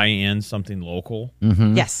to tie in something local.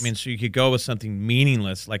 Mm-hmm. Yes. I mean, so you could go with something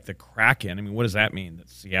meaningless like the Kraken. I mean, what does that mean? That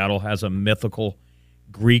Seattle has a mythical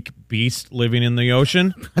Greek beast living in the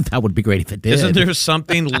ocean? That would be great if it did. Isn't there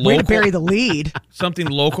something Way to local? bury the lead. Something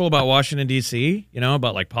local about Washington D.C.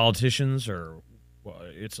 About like politicians or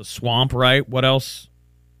it's a swamp, right? What else?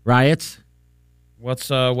 Riots? What's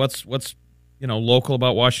local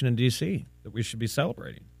about Washington D.C. that we should be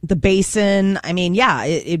celebrating? The basin. I mean, yeah,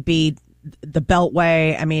 it'd be the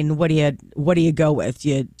Beltway. I mean, what do you go with?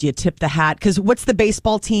 Do you tip the hat? Because what's the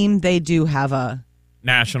baseball team? They do have a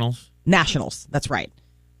Nationals. That's right.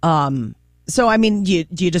 So I mean, do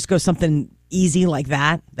you just go something easy like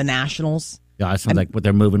that? The Nationals. Yeah, it sounds like what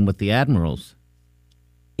they're moving with the Admirals.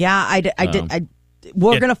 Yeah,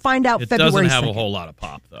 we're gonna find out It February. doesn't have 2nd. a whole lot of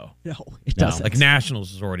pop though. No, it doesn't. Like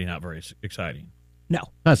Nationals is already not very exciting. No.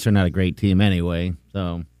 Plus, they're not a great team anyway.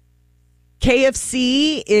 So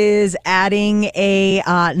KFC is adding a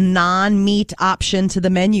non-meat option to the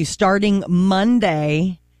menu starting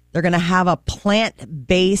Monday. They're going to have a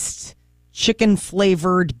plant-based,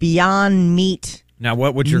 chicken-flavored Beyond Meat Now,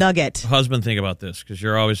 what would your nugget. husband think about this? Because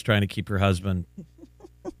you're always trying to keep your husband.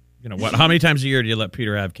 What? How many times a year do you let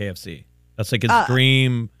Peter have KFC? That's like his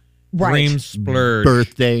dream splurge.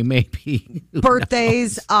 birthday, maybe.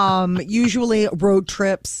 Birthdays, usually road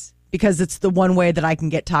trips, because it's the one way that I can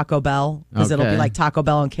get Taco Bell, because it'll be Okay. like Taco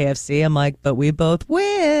Bell and KFC. I'm like, but we both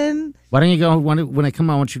win. Why don't you go when I come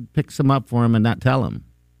on? Why don't you pick some up for him and not tell him?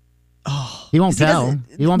 Oh, He won't he tell. doesn't-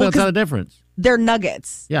 He won't be well, able to tell 'cause the difference. They're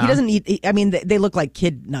nuggets. Yeah. He doesn't eat. I mean, they look like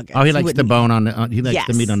kid nuggets. Oh, he likes the wouldn't bone on the. He likes Yes.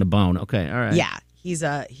 the meat on the bone. Okay, all right. Yeah, he's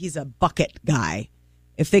a bucket guy.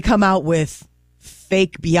 If they come out with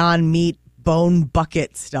fake Beyond Meat bone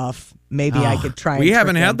bucket stuff, maybe I could try. We and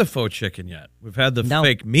haven't trick had him. the faux chicken yet. We've had the No.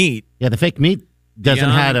 fake meat. Yeah, the fake meat doesn't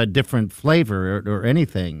Beyond- have a different flavor or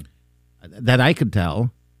anything that I could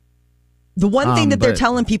tell. The one thing that they're but-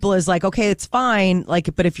 telling people is like, okay, it's fine.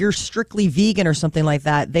 Like, but if you're strictly vegan or something like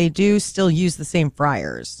that, they do still use the same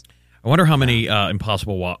fryers. I wonder how many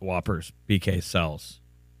Impossible Whoppers BK sells.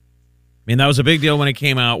 I mean, that was a big deal when it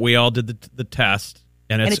came out. We all did the test,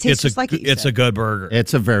 and it it's tastes just like it, you it's said. a good burger.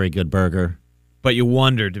 It's a very good burger. But you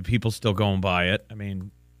wonder, do people still go and buy it? I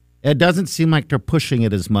mean, It doesn't seem like they're pushing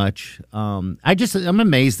it as much. I'm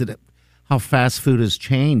amazed at how fast food has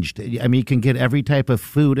changed. I mean, you can get every type of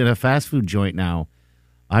food in a fast food joint now.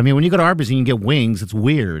 I mean, when you go to Arby's and you can get wings, it's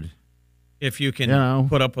weird. if you can You know.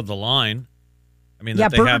 put up with the line. I mean, Yeah,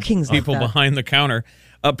 that they Burger have King's like people that. behind the counter.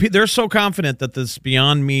 They're so confident that this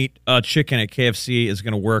Beyond Meat chicken at KFC is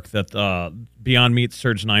going to work that Beyond Meat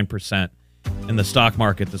surged 9% in the stock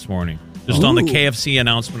market this morning, just on the Ooh. KFC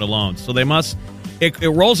announcement alone. So they must. It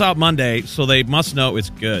rolls out Monday, so they must know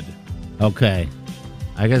it's good. Okay.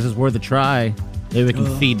 I guess it's worth a try. Maybe we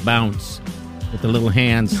can feed Bounce with the little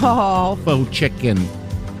hands. Oh, Faux chicken.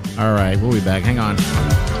 All right, we'll be back. Hang on.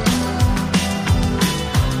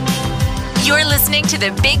 You're listening to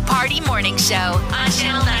the Big Party Morning Show on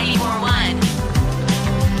Channel 94.1.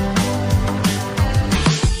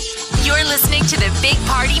 You're listening to the Big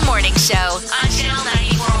Party Morning Show on Channel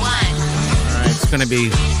 94.1. All right, it's going to be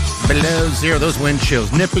below zero. Those wind chills.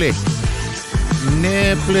 Nipply.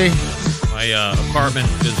 My apartment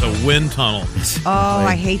is a wind tunnel. Oh,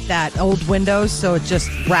 I hate that. Old windows, so it just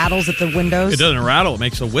rattles at the windows. It doesn't rattle. It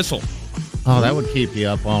makes a whistle. Oh, that would keep you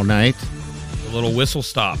up all night. A little whistle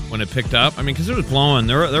stop when it picked up. I mean, because it was blowing.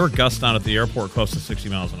 There were gusts down at the airport close to 60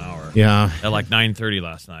 miles an hour. Yeah. At like 9:30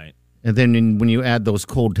 last night. And then when you add those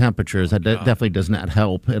cold temperatures, that definitely does not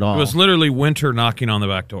help at all. It was literally winter knocking on the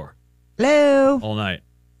back door Hello? all night.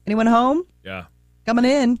 Anyone home? Yeah. Coming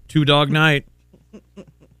in. 2-dog night.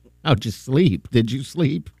 How'd you sleep? Did you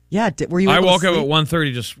sleep? Yeah, were you I able woke to up sleep? at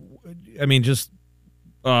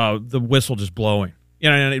 1:30 the whistle just blowing.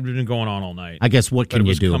 And it had been going on all night. I guess what can But it you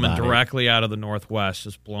was do coming about it? directly out of the northwest,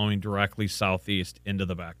 just blowing directly southeast into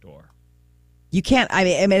the back door. You can't, I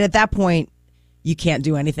mean, at that point, you can't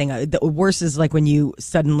do anything. The worst is like when you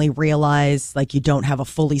suddenly realize like you don't have a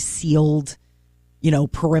fully sealed,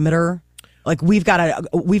 perimeter. Like we've got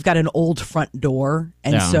an old front door,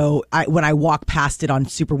 and so when I walk past it on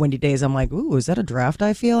super windy days, I'm like, "Ooh, is that a draft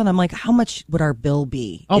I feel?" And I'm like, "How much would our bill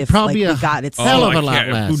be?" Oh, probably we got it. hell of a I lot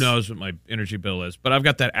can't- less. Who knows what my energy bill is? But I've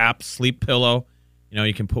got that app, Sleep Pillow.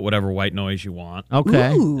 You can put whatever white noise you want.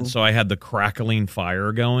 Okay. Ooh. And so I had the crackling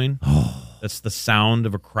fire going. That's the sound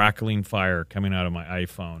of a crackling fire coming out of my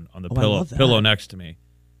iPhone on the I love that. pillow next to me.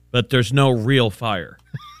 But there's no real fire.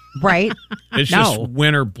 Right? It's just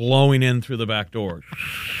winter blowing in through the back door.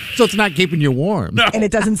 So it's not keeping you warm. No. And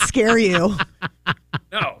it doesn't scare you.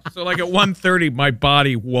 No. So like at 1:30, my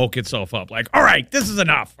body woke itself up. Like, all right, this is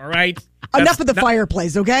enough. All right. Enough of the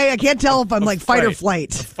fireplace, okay? I can't tell if I'm like fight or Right.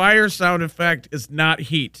 flight. The fire sound effect is not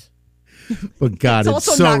heat. But God, It's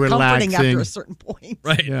also so not relaxing. comforting after a certain point.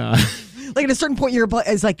 Right. Yeah. Like at a certain point,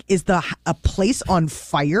 is a place on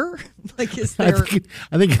fire? Like, is I there?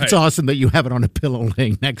 think it's awesome that you have it on a pillow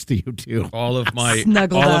laying next to you too. All of my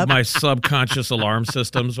Snuggled up. of my subconscious alarm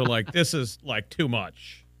systems are like, this is like too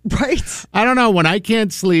much. Right? I don't know. When I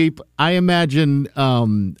can't sleep, I imagine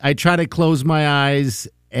I try to close my eyes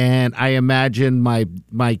and I imagine my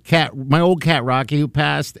old cat Rocky who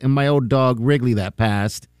passed and my old dog Wrigley that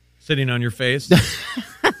passed. Sitting on your face.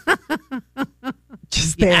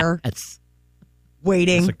 Just there, Yes.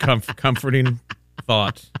 waiting. It's a comforting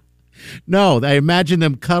thought. No, I imagine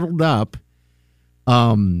them cuddled up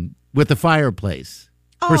with the fireplace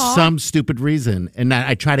for some stupid reason. And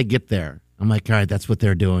I try to get there. I'm like, all right, that's what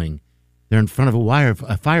they're doing. They're in front of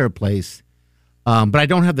a fireplace. But I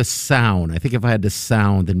don't have the sound. I think if I had the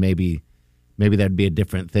sound, then maybe that'd be a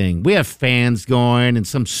different thing. We have fans going and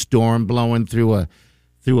some storm blowing through a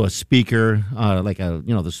speaker,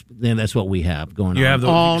 that's what we have going You on have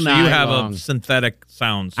all so night you have long. a synthetic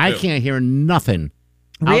sounds. I too. can't hear nothing.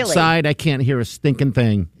 Really? Outside, I can't hear a stinking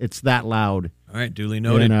thing. It's that loud. All right, duly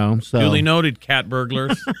noted. So Duly noted, cat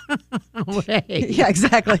burglars. Yeah,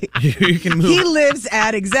 exactly. You can move He lives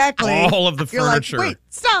at exactly all of the You're like, furniture wait,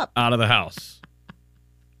 stop. out of the house.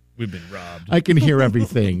 We've been robbed. I can hear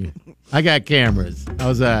everything. I got cameras.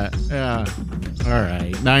 How's that? Yeah. All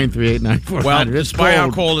right. 938-9400. Well, It's despite how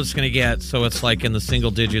cold. cold it's going to get, so it's like in the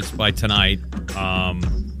single digits by tonight.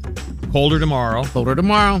 Colder tomorrow, Colder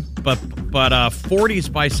tomorrow. but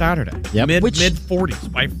 40s by Saturday. Yep. Mid Which-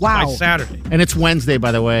 40s by Wow. Saturday. And it's Wednesday,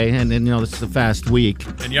 by the way. And this is a fast week.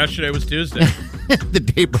 And yesterday was Tuesday. The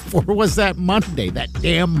day before was that Monday. That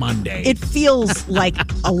damn Monday. It feels like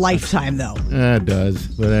a lifetime, though. It does.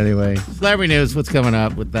 But anyway, celebrity news. What's coming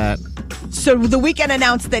up with that? So The Weeknd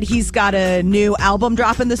announced that he's got a new album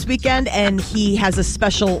dropping this weekend, and he has a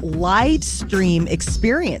special live stream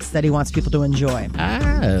experience that he wants people to enjoy.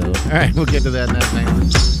 Oh. All right. We'll get to that next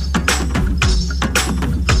time.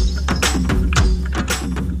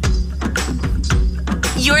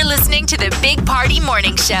 You're listening to the Big Party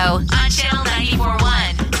Morning Show on Channel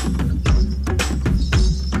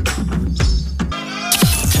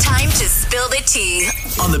 94.1. Time to spill the tea.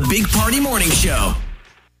 On the Big Party Morning Show.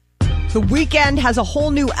 The Weeknd has a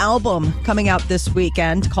whole new album coming out this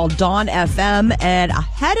weekend called Dawn FM, and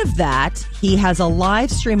ahead of that, he has a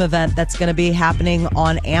live stream event that's going to be happening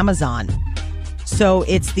on Amazon. So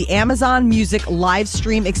it's the Amazon Music live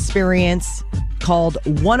stream experience called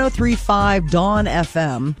 1035 Dawn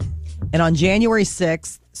FM. And on January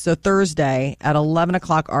 6th, so Thursday at 11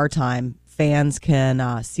 o'clock our time, fans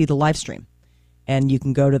can see the live stream. And you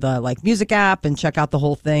can go to the music app and check out the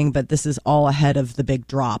whole thing. But this is all ahead of the big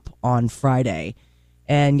drop on Friday.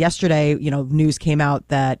 And yesterday, news came out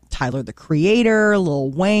that Tyler, the Creator, Lil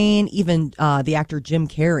Wayne, even the actor Jim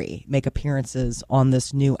Carrey make appearances on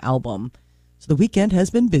this new album. So the Weeknd has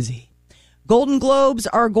been busy. Golden Globes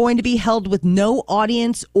are going to be held with no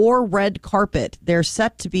audience or red carpet. They're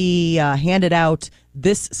set to be handed out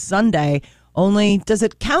this Sunday. Only does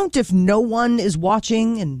it count if no one is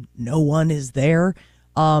watching and no one is there?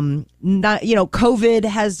 COVID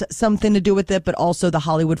has something to do with it, but also the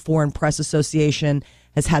Hollywood Foreign Press Association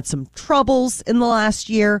has had some troubles in the last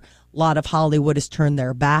year. A lot of Hollywood has turned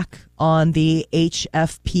their back on the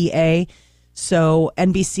HFPA. So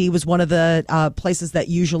NBC was one of the places that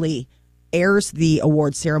usually airs the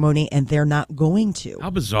award ceremony, and they're not going to.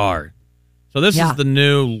 How bizarre. So this is the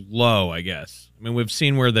new low, I guess. I mean, we've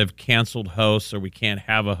seen where they've canceled hosts or we can't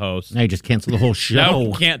have a host. Now you just cancel the whole show. No,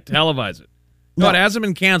 we can't televise it. No, it hasn't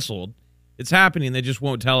been canceled. It's happening. They just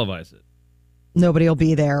won't televise it. Nobody will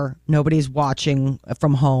be there. Nobody's watching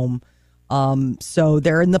from home. So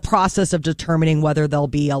they're in the process of determining whether there'll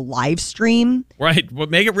be a live stream. Right. But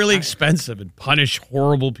make it really expensive and punish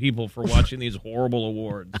horrible people for watching these horrible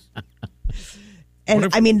awards.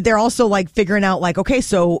 And they're also like figuring out like, okay,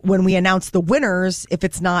 so when we announce the winners, if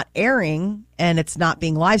it's not airing and it's not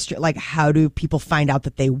being live streamed, like how do people find out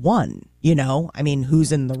that they won?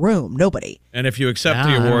 Who's in the room? Nobody. And if you accept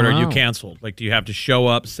the award, are you canceled? Like, do you have to show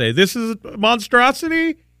up, say, this is a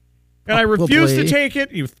monstrosity, and I refuse to take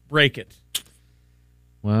it? You break it.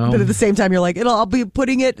 Well, but at the same time, you're like, I'll be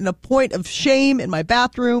putting it in a point of shame in my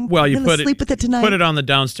bathroom. Well, you sleep with it tonight. Put it on the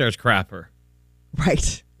downstairs crapper.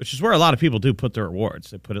 Right. Which is where a lot of people do put their awards.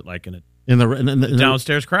 They put it like in the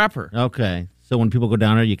downstairs crapper. Okay, so when people go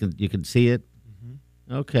down there, you can see it.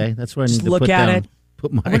 Mm-hmm. Okay, that's where I need to look put at down, it.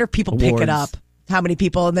 Put my I wonder if people awards. pick it up. How many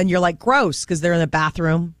people? And then you're like, gross, because they're in the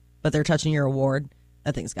bathroom, but they're touching your award.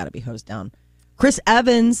 That thing's got to be hosed down. Chris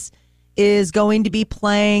Evans is going to be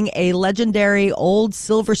playing a legendary old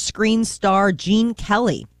silver screen star, Gene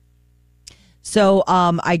Kelly. So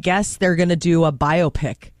I guess they're going to do a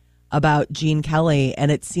biopic about Gene Kelly, and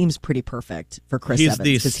it seems pretty perfect for Chris Evans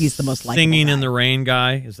because he's the most likable singing guy. in the rain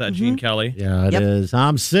guy. Is that Gene Kelly? Yeah, it is.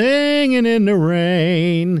 I'm singing in the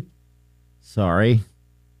rain. Sorry.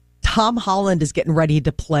 Tom Holland is getting ready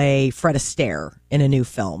to play Fred Astaire in a new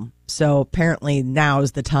film. So apparently now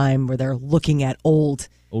is the time where they're looking at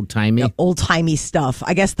old-timey stuff.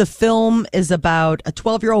 I guess the film is about a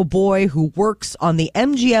 12-year-old boy who works on the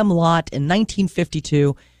MGM lot in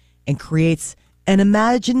 1952 and creates an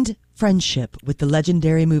imagined friendship with the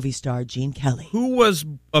legendary movie star Gene Kelly. Who was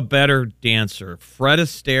a better dancer, Fred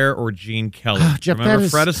Astaire or Gene Kelly? Jeff, Remember,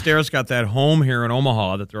 Fred Astaire's got that home here in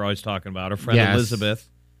Omaha that they're always talking about. Her friend Elizabeth.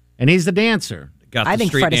 And he's the dancer. Got I the think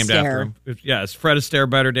street Fred named Astaire. after him. Yeah, is Fred Astaire a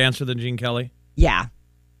better dancer than Gene Kelly? Yeah.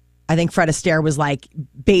 I think Fred Astaire was like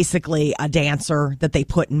basically a dancer that they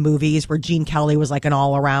put in movies, where Gene Kelly was like an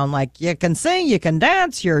all-around, like, you can sing, you can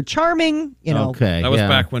dance, you're charming, Okay, that was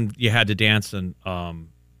back when you had to dance in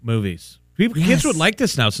movies. Kids would like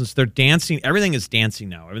this now since they're dancing. Everything is dancing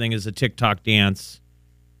now. Everything is a TikTok dance.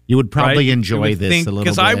 You would probably enjoy this a little bit.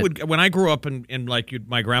 Because I would, when I grew up and like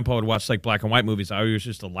my grandpa would watch like black and white movies, I always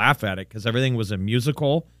used to laugh at it because everything was a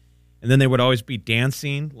musical, and then they would always be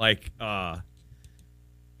dancing. Like,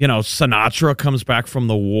 Sinatra comes back from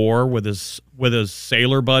the war with his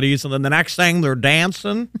sailor buddies, and then the next thing they're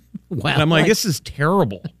dancing. Wow, and I'm like, this is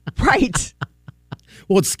terrible. Right.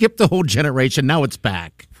 Well, it skipped the whole generation. Now it's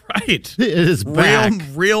back. Right. It is back.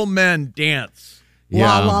 Real men dance.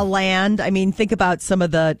 La La Land. I mean, think about some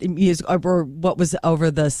of the music, or what was over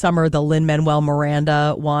the summer, the Lin-Manuel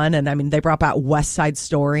Miranda one. And I mean, they brought back West Side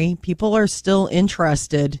Story. People are still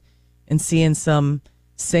interested in seeing some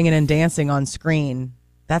singing and dancing on screen.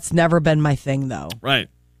 That's never been my thing, though. Right.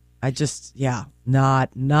 I just, not.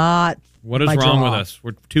 What is my wrong draw. with us?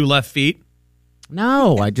 We're two left feet.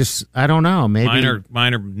 No, I don't know. Maybe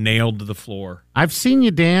mine are nailed to the floor. I've seen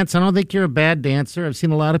you dance. I don't think you're a bad dancer. I've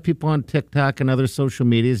seen a lot of people on TikTok and other social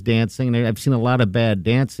medias dancing, and I've seen a lot of bad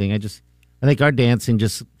dancing. I think our dancing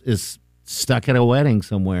just is stuck at a wedding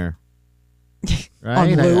somewhere.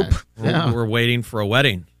 Right? On loop. We're waiting for a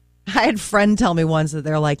wedding. I had a friend tell me once that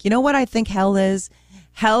they're like, you know what I think hell is?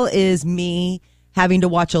 Hell is me having to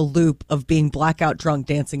watch a loop of being blackout drunk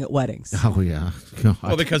dancing at weddings. Oh yeah. God.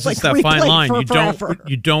 Well, because Like it's that fine replay line. forever.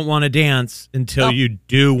 You don't want to dance until you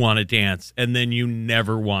do want to dance, and then you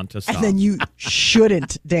never want to stop. And then you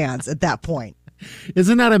shouldn't dance at that point.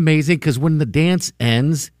 Isn't that amazing? Because when the dance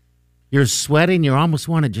ends, you're sweating. You almost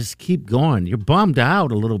want to just keep going. You're bummed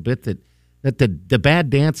out a little bit that the bad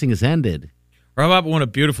dancing has ended. Or how about when a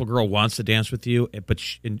beautiful girl wants to dance with you, but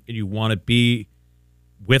and you want to be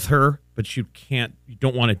with her, but you can't. You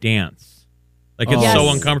don't want to dance. Like it's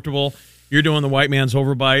so uncomfortable. You're doing the white man's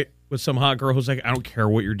overbite with some hot girl who's like, I don't care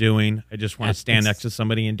what you're doing. I just want to stand next to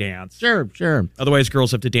somebody and dance. Sure. Otherwise,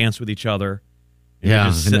 girls have to dance with each other. You're Yeah,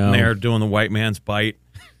 just I sitting know. there doing the white man's bite,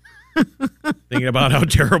 thinking about how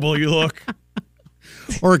terrible you look.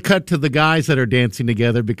 Or cut to the guys that are dancing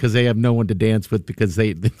together because they have no one to dance with because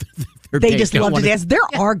they just love to dance. There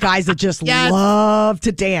are guys that just Yes. love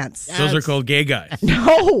to dance. Those are called gay guys.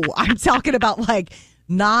 No, I'm talking about like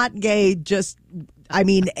not gay, just, I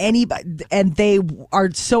mean, anybody. And they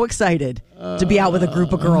are so excited to be out with a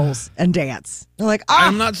group of girls and dance. They're like,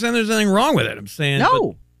 I'm not saying there's anything wrong with it. I'm saying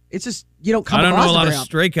no, it's just, you don't come I don't across know a lot it of very often.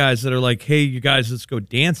 straight guys that are like, hey, you guys, let's go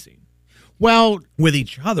dancing Well, with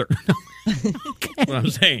each other. That's what I'm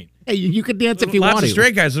saying. hey, you can dance if you Lots want of to.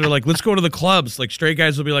 straight guys that are like, let's go to the clubs. Like straight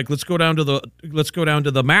guys will be like, let's go down to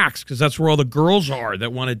the Max because that's where all the girls are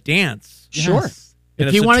that want to dance. Sure. Yes. And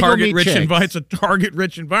If it's you a want to go target meet rich chicks. it's a target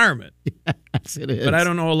rich environment. Yes, it is. But I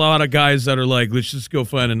don't know a lot of guys that are like, let's just go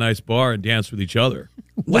find a nice bar and dance with each other.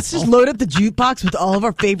 Let's just load up the jukebox with all of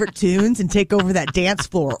our favorite tunes and take over that dance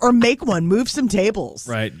floor, or make one, move some tables.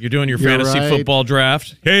 Right. You're doing your You're fantasy right. football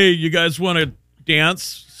draft. Hey, you guys want to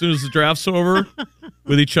dance as soon as the draft's over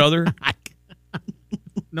with each other?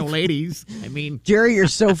 No ladies. I mean, Jerry, you're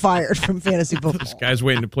so fired from fantasy This football. guy's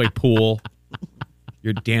waiting to play pool.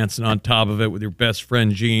 You're dancing on top of it with your best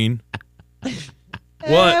friend, Gene.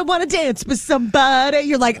 What? I want to dance with somebody.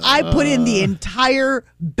 You're like, I put in the entire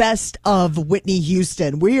best of Whitney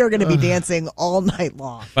Houston. We are going to be dancing all night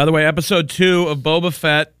long. By the way, episode 2 of Boba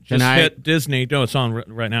Fett just Tonight. hit Disney. No, it's on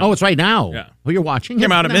right now. oh, it's right now. Yeah. Oh, you're watching it?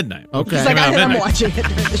 Came out at midnight. Okay. He's like, Came out at I'm midnight. watching it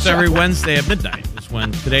during the It's show. every Wednesday at midnight. That's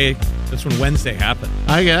when Wednesday happened.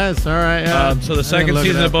 I guess. All right. Yeah. So the I second didn't look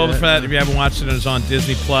season it of up Boba yet. Fett, if you haven't watched it, it's on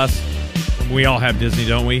Disney Plus. We all have Disney,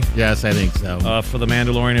 don't we? Yes, I think so. For the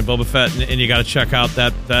Mandalorian and Boba Fett, and you got to check out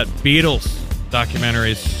that Beatles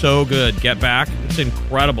documentary. Is so good. Get Back. It's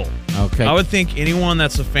incredible. Okay. I would think anyone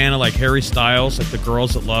that's a fan of like Harry Styles, like the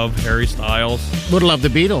girls that love Harry Styles, Would love the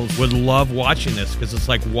Beatles. would love watching this because it's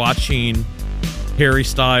like watching Harry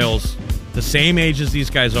Styles, the same age as these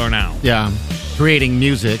guys are now, Yeah. Creating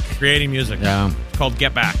music. creating music. Yeah. It's called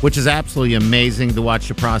Get Back. Which is absolutely amazing to watch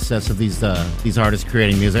the process of these artists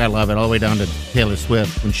creating music. I love it, all the way down to Taylor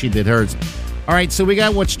Swift when she did hers. All right, so we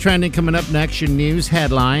got what's trending coming up next. Your news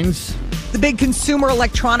headlines. The big Consumer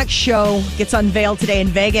Electronics Show gets unveiled today in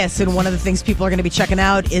Vegas, and one of the things people are going to be checking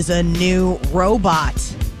out is a new robot.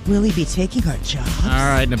 Will he be taking our jobs? All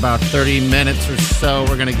right, in about 30 minutes or so,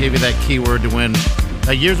 we're going to give you that keyword to win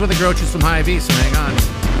a year's worth of groceries from Hy-Vee, so hang on.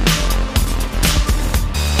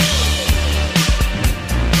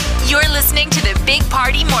 You're listening to the Big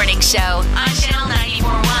Party Morning Show on Channel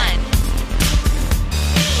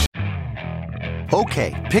 94.1.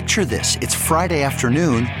 Okay, picture this. It's Friday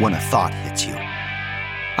afternoon when a thought hits you.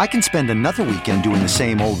 I can spend another weekend doing the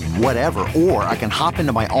same old whatever, or I can hop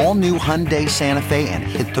into my all-new Hyundai Santa Fe and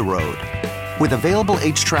hit the road. With available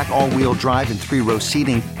H-Track all-wheel drive and 3-row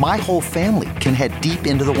seating, my whole family can head deep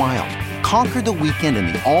into the wild. Conquer the weekend in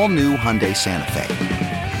the all-new Hyundai Santa Fe.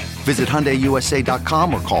 Visit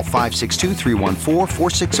HyundaiUSA.com or call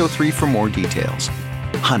 562-314-4603 for more details.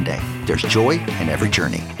 Hyundai, there's joy in every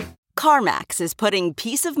journey. CarMax is putting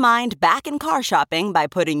peace of mind back in car shopping by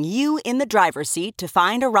putting you in the driver's seat to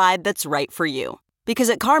find a ride that's right for you. Because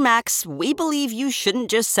at CarMax, we believe you shouldn't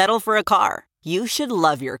just settle for a car. You should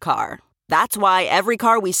love your car. That's why every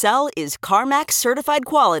car we sell is CarMax certified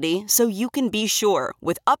quality, so you can be sure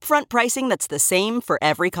with upfront pricing that's the same for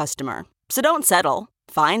every customer. So don't settle.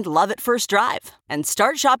 Find love at first drive and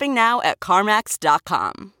start shopping now at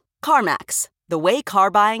CarMax.com. CarMax, the way car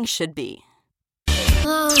buying should be.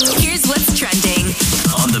 Here's what's trending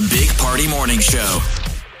on the Big Party Morning Show.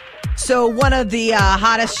 So one of the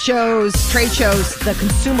hottest trade shows, the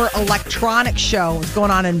Consumer Electronics Show, is going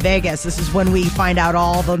on in Vegas. This is when we find out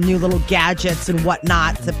all the new little gadgets and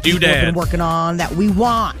whatnot that people have been working on that we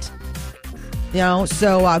want. You know,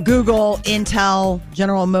 so Google, Intel,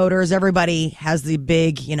 General Motors, everybody has the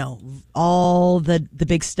big, all the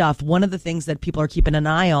big stuff. One of the things that people are keeping an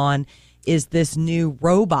eye on is this new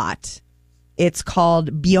robot. It's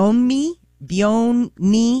called Bionme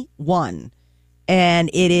 1. And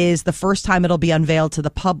it is the first time it'll be unveiled to the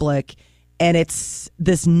public. And it's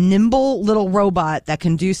this nimble little robot that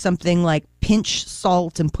can do something like pinch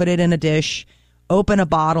salt and put it in a dish, open a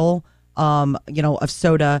bottle, of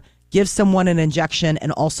soda, give someone an injection,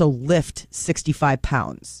 and also lift 65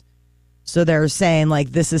 pounds. So they're saying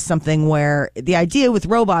like this is something where the idea with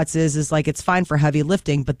robots is like it's fine for heavy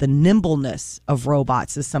lifting, but the nimbleness of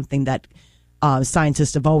robots is something that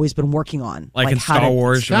scientists have always been working on. Like in Star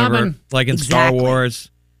Wars, remember? Like in Star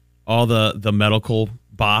Wars, all the medical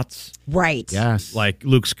bots. Right. Yes. Like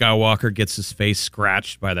Luke Skywalker gets his face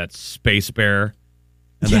scratched by that space bear.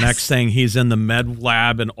 And the next thing, he's in the med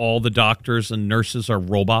lab and all the doctors and nurses are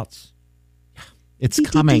robots. It's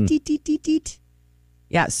coming.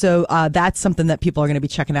 Yeah, so that's something that people are going to be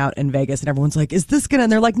checking out in Vegas, and everyone's like, is this going to,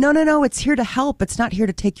 and they're like, no, it's here to help. It's not here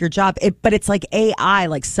to take your job. But it's like AI,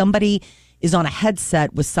 like somebody is on a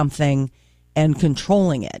headset with something and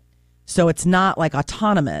controlling it. So it's not like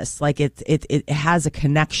autonomous, like it has a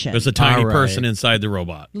connection. There's a tiny person inside the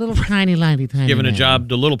robot. Little tiny giving man. a job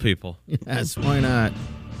to little people. Yes, why not?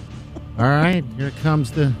 All right, here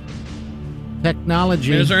comes the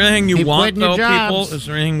technology. Is there anything you Keep want, quitting your though, jobs. people? Is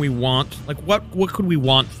there anything we want? Like, what could we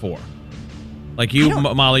want for? Like you,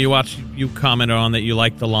 Molly, you commented on that you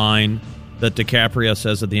like the line that DiCaprio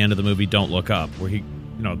says at the end of the movie, "Don't look up," where he,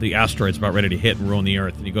 the asteroid's about ready to hit and ruin the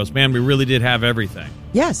Earth. And he goes, man, we really did have everything.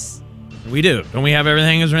 Yes. We do. Don't we have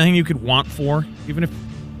everything? Is there anything you could want for? Even if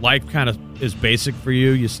life kind of is basic for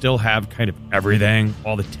you, you still have kind of everything,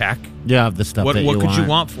 all the tech. Yeah, the stuff What that you want. What could you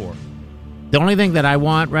want for? The only thing that I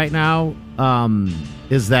want right now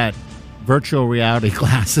is that virtual reality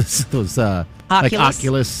glasses, those like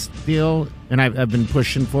Oculus deal, and I've been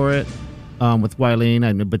pushing for it with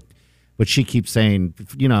Wileen. But she keeps saying,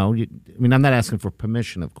 I'm not asking for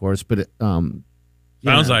permission, of course, but sounds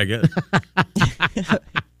like it.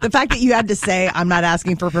 The fact that you had to say, I'm not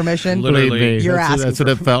asking for permission, literally, you're asking. That's what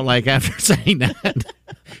it felt like after saying that.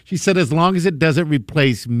 She said, as long as it doesn't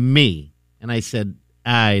replace me. And I said,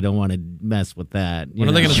 I don't want to mess with that. When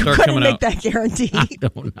are they going to start couldn't coming make out? that guarantee. I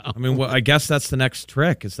don't know. I mean, I guess that's the next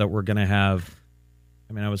trick is that we're going to have.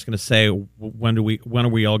 I mean, I was going to say, when are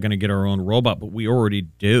we all going to get our own robot? But we already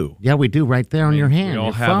do. Yeah, we do right there on your hand. We all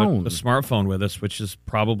your have phone. a smartphone with us, which is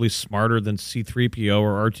probably smarter than C-3PO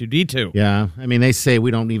or R2-D2. Yeah, I mean, they say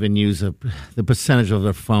we don't even use the percentage of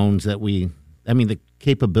the phones that the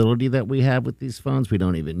capability that we have with these phones, we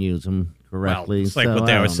don't even use them correctly. Well, it's like what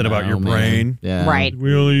they always said about your brain. Yeah. Right.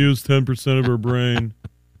 We only use 10% of our brain.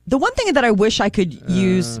 The one thing that I wish I could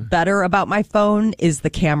use better about my phone is the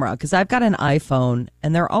camera, because I've got an iPhone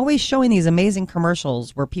and they're always showing these amazing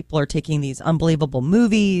commercials where people are taking these unbelievable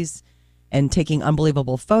movies and taking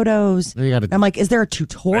unbelievable photos. I'm like, is there a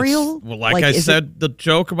tutorial? Like I said, the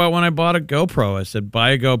joke about when I bought a GoPro, I said,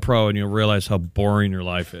 buy a GoPro and you'll realize how boring your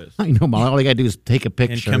life is. I know, Molly. All you got to do is take a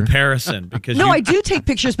picture. In comparison. Because I do take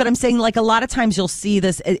pictures, but I'm saying like a lot of times you'll see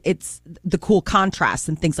this, it's the cool contrast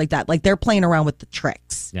and things like that. Like they're playing around with the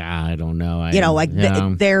tricks. Yeah, I don't know.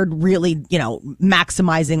 They're really,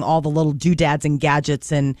 maximizing all the little doodads and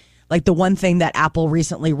gadgets. And like the one thing that Apple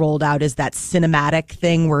recently rolled out is that cinematic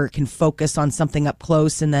thing where it can focus on something up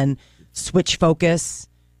close and then switch focus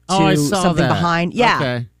to something behind. Yeah.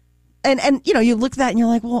 Okay. And you look at that and you're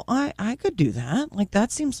like, well, I could do that. Like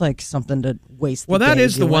that seems like something to waste. Well, that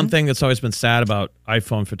is the one thing that's always been sad about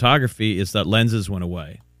iPhone photography is that lenses went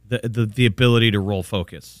away. The ability to roll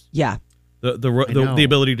focus. Yeah. The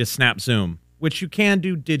ability to snap zoom, which you can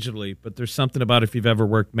do digitally, but there's something about if you've ever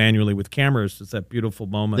worked manually with cameras, it's that beautiful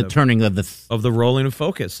moment turning of the rolling of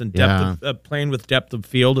focus and depth of playing with depth of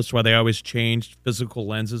field. That's why they always changed physical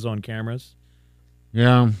lenses on cameras.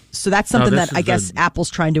 Yeah. So that's something that I guess Apple's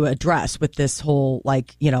trying to address with this whole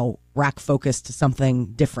rack focus to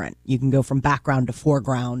something different. You can go from background to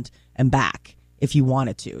foreground and back if you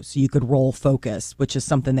wanted to. So you could roll focus, which is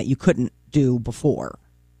something that you couldn't do before.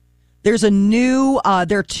 There's there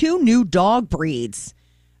are 2 new dog breeds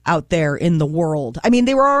out there in the world. I mean,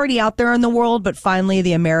 they were already out there in the world, but finally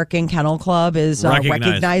the American Kennel Club is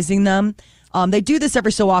recognizing them. They do this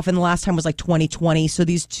every so often. The last time was like 2020. So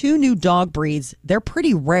these 2 new dog breeds, they're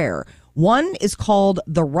pretty rare. One is called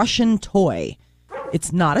the Russian Toy.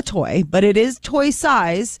 It's not a toy, but it is toy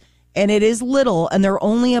size and it is little. And there are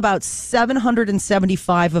only about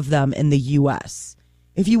 775 of them in the U.S.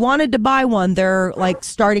 If you wanted to buy one, they're like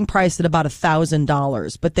starting price at about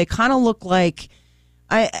 $1,000, but they kind of look like,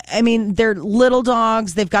 I mean, they're little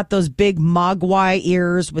dogs. They've got those big mogwai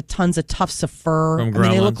ears with tons of tufts of fur. From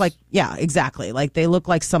they look Gremlins. like, yeah, exactly. Like they look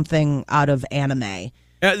like something out of anime.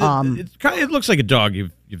 It looks like a dog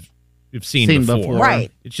you've seen before.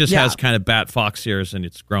 Right. It just has kind of bat fox ears and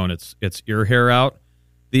it's grown its ear hair out.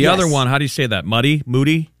 The other one, how do you say that? Moody?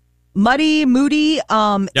 Moody.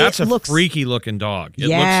 That's a freaky looking dog. It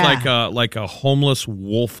looks like a homeless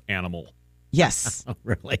wolf animal. Yes. Oh,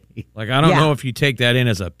 really? Like I don't know if you take that in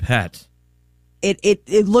as a pet.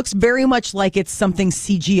 It looks very much like it's something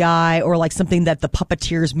CGI or like something that the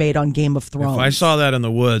puppeteers made on Game of Thrones. If I saw that in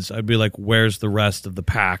the woods, I'd be like, where's the rest of the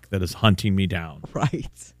pack that is hunting me down?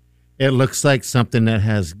 Right. It looks like something that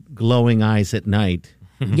has glowing eyes at night.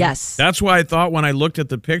 Yes. That's why I thought when I looked at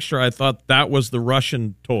the picture, I thought that was the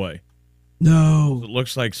Russian toy. No. It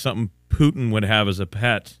looks like something Putin would have as a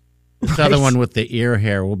pet. This other one with the ear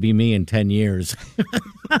hair will be me in 10 years.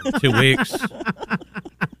 2 weeks.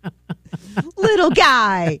 Little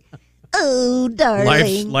guy. Oh,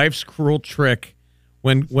 darling. Life's cruel trick.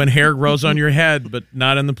 When hair grows on your head, but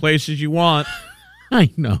not in the places you want. I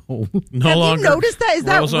know. Have you noticed that? Is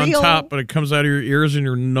that grows real? on top, but it comes out of your ears and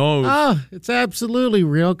your nose. Oh, it's absolutely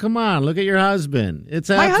real. Come on, look at your husband. It's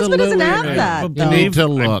My husband absolutely doesn't have real. that. You need to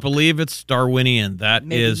look. I believe it's Darwinian. That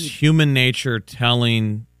is human nature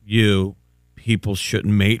telling you people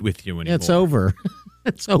shouldn't mate with you anymore. It's over.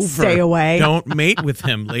 It's over. Stay away. Don't mate with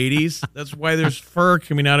him, ladies. That's why there's fur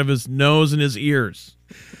coming out of his nose and his ears.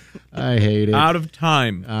 I hate it. Out of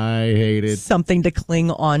time. I hate it. Something to cling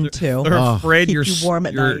on to. They're afraid Keep your you warm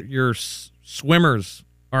at night. your swimmers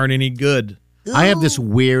aren't any good. I have this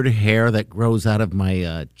weird hair that grows out of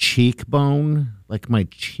my cheekbone, like my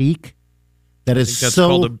cheek. That is That's so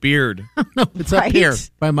called a beard. No, it's Right? up here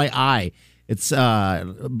by my eye. It's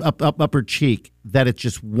upper cheek. That it's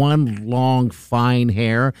just one long, fine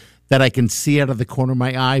hair that I can see out of the corner of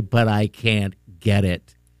my eye, but I can't get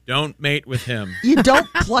it. Don't mate with him. You don't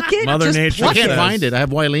pluck it? Mother Just Nature I pluck can't it. find it. I have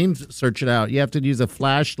Wileen search it out. You have to use a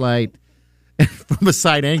flashlight from a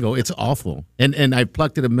side angle. It's awful. And I've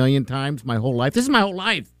plucked it a million times my whole life. This is my whole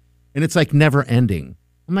life. And it's like never ending.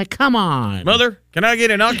 I'm like, come on. Mother, can I get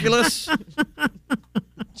an Oculus?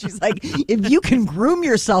 She's like, if you can groom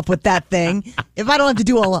yourself with that thing, if I don't have to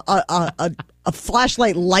do a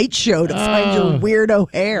flashlight light show to find your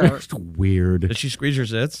weirdo hair. It's weird. Did she squeeze your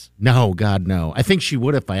zits? No, God, no. I think she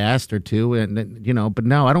would if I asked her to, and but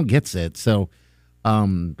no, I don't get it. So,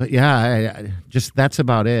 but yeah, I just that's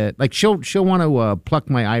about it. Like she'll want to pluck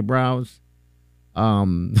my eyebrows.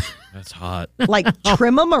 That's hot. Like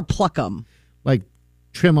trim them or pluck them? Like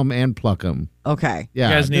trim them and pluck them. Okay. Yeah,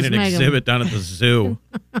 You guys need just an make 'em- exhibit down at the zoo.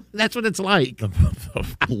 That's what it's like.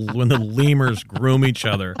 When the lemurs groom each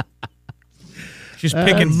other. She's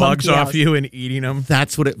picking bugs monkey off house. you and eating them.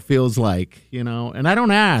 That's what it feels like, And I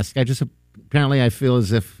don't ask. I just apparently I feel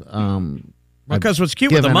as if Because what's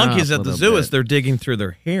cute with the monkeys at the zoo is they're digging through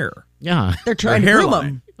their hair. yeah. They're trying to Their groom hairline.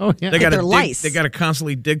 them. Oh yeah. They got their to lice. They got to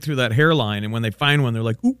constantly dig through that hairline, and when they find one, they're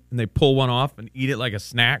like, "Ooh!" and they pull one off and eat it like a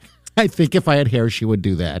snack. I think if I had hair, she would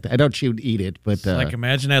do that. I doubt she would eat it, but Like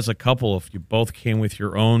imagine as a couple if you both came with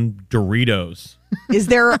your own Doritos. Is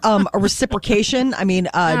there a reciprocation? I mean,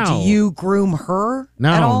 No. do you groom her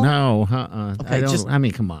at all? no. Okay, I don't. just- I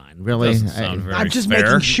mean, come on, really? Doesn't sound very I'm just fair.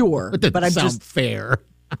 making sure. It doesn't But I'm sound just, fair.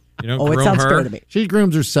 You don't oh, it groom sounds her. fair to me. She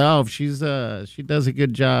grooms herself. She does a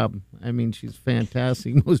good job. I mean, she's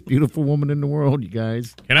fantastic. Most beautiful woman in the world, you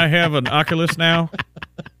guys. Can I have an Oculus now,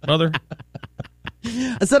 Mother?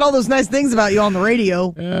 I said all those nice things about you on the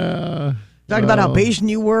radio. Talked about how patient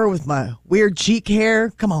you were with my weird cheek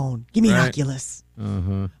hair. Come on, give me an Right. Oculus.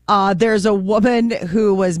 There's a woman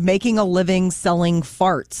who was making a living selling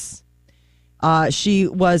farts. She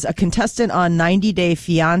was a contestant on 90 Day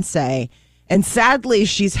Fiancé, and sadly,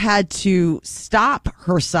 she's had to stop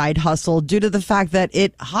her side hustle due to the fact that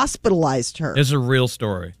it hospitalized her. It's a real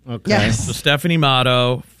story. Okay. Yes. So Stephanie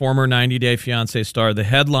Matto, former 90 Day Fiancé star, the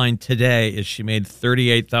headline today is she made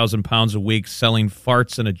 38,000 pounds a week selling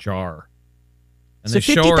farts in a jar. And So they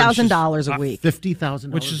show her and she's- $50,000 a week.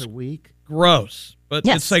 $50,000 Which is- a week. Gross. But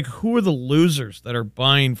Yes. it's like, who are the losers that are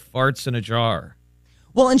buying farts in a jar?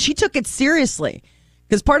 Well, and she took it seriously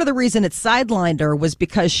because part of the reason it sidelined her was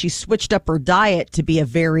because she switched up her diet to be a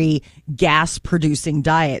very gas producing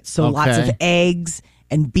diet. So lots of Okay. eggs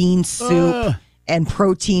and bean soup and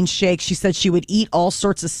protein shakes. She said she would eat all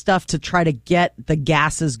sorts of stuff to try to get the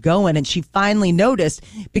gases going. And she finally noticed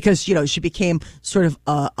because, she became sort of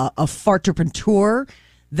a fartrepreneur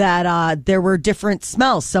that there were different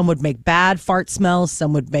smells. Some would make bad fart smells.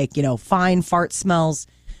 Some would make, fine fart smells.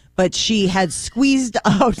 But she had squeezed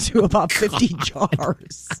out to about 50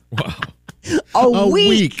 jars. Wow. A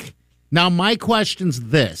week. Now, my question's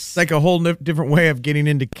this. It's like a whole different way of getting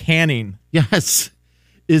into canning. Yes.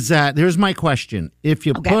 Is that, here's my question. If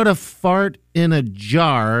you Okay. put a fart in a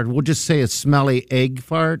jar, we'll just say a smelly egg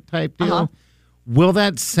fart type deal, will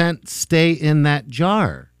that scent stay in that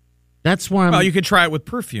jar? That's why I'm, Well, you could try it with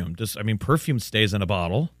perfume. Perfume stays in a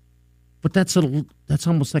bottle. but that's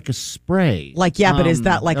almost like a spray. But is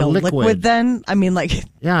that like a liquid then? I mean, like,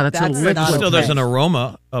 Yeah, that's a That's liquid. not Still, okay. there's an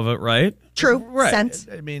aroma of it, right? true Right. scent.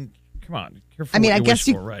 I mean, come on. Careful I mean, what I you guess wish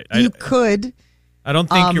you, for, right? you could. I don't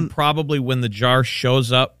think you're probably, when the jar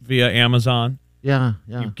shows up via Amazon, Yeah.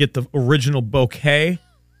 you get the original bouquet.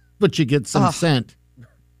 But you get some scent.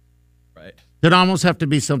 Right. There'd almost have to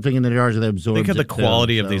be something in the jars that absorbs Think of the it, too,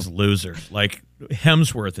 quality of so. these losers. Like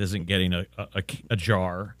Hemsworth isn't getting a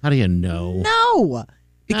jar. How do you know? No.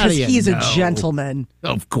 because do you he's know? a gentleman.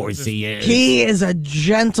 Of course he is. He is a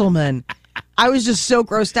gentleman. I was just so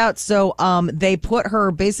grossed out. So they put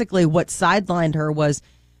her, basically what sidelined her was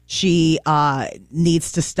she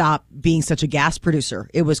needs to stop being such a gas producer.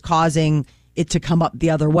 It was causing it to come up the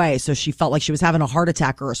other way. So she felt like she was having a heart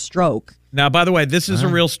attack or a stroke. Now, by the way, this is a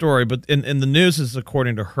real story, but in the news is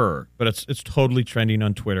according to her, but it's totally trending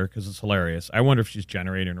on Twitter because it's hilarious. I wonder if she's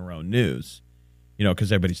generating her own news,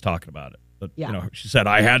 because everybody's talking about it. But, she said,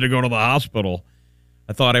 I had to go to the hospital.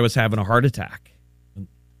 I thought I was having a heart attack.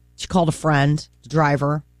 She called a friend,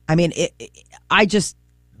 driver. I mean, I just...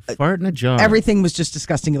 Fart in a jar. Everything was just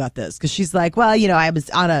disgusting about this because she's like, well, I was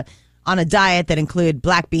on a diet that included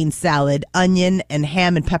black bean salad, onion, and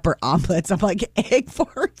ham and pepper omelets. I'm like, egg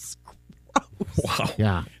farts? Gross. Wow.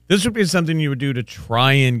 Yeah. This would be something you would do to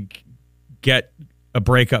try and get a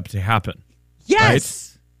breakup to happen.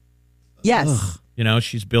 Yes. Right? Yes. Ugh.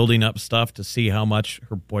 She's building up stuff to see how much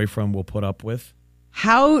her boyfriend will put up with.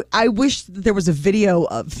 How I wish that there was a video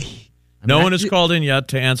of the... No one has called in yet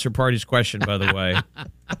to answer Party's question, by the way.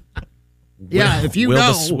 Yeah, if you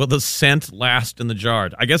will the scent last in the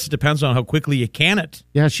jar? I guess it depends on how quickly you can it.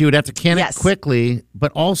 Yeah, she would have to can it quickly,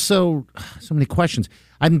 but also so many questions.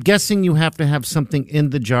 I'm guessing you have to have something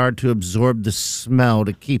in the jar to absorb the smell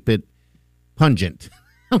to keep it pungent.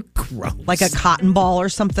 Gross. Like a cotton ball or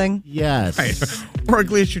something? Yes. Right. Or at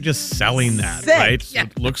least you're just selling that, Sick. right? So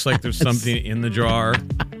it looks like there's something in the jar.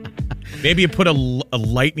 Maybe you put a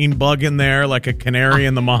lightning bug in there, like a canary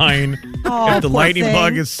in the mine. Oh, if the poor lightning thing.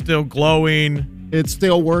 bug is still glowing. It's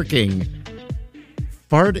still working.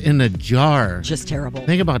 Fart in a jar. Just terrible.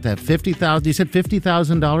 Think about that. $50,000. You said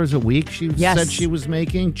 $50,000 a week she Yes. said she was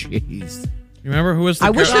making? Jeez. You remember who was the I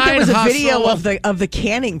wish that there was a Side video hustle. of the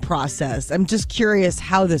canning process. I'm just curious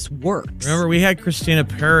how this works. Remember, we had Christina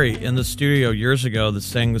Perri in the studio years ago that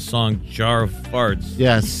sang the song Jar of Farts.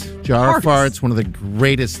 Yes. Jar of Farts, one of the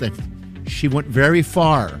greatest things. She went very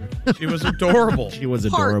far. She was adorable. She was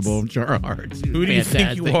adorable. Jar of Hearts. Who do you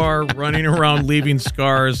think you are running around leaving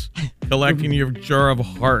scars, collecting your jar of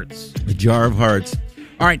hearts? The Jar of Hearts.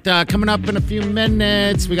 All right, coming up in a few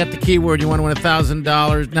minutes, we got the keyword. You want to win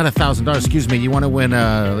 $1,000. Not $1,000, excuse me. You want to win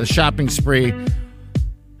a shopping spree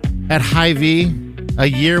at Hy-Vee, a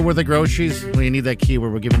year worth of groceries. Well, you need that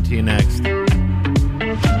keyword. We're giving it to you next.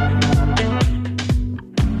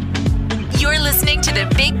 You're listening to the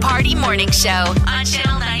Big Party Morning Show on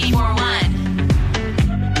Channel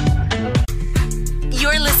 94.1.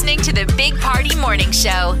 You're listening to the Big Party Morning Show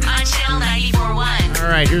on Channel 94.1. All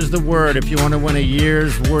right, here's the word. If you want to win a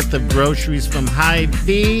year's worth of groceries from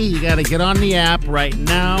Hy-Vee, you got to get on the app right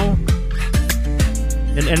now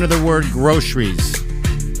and enter the word groceries.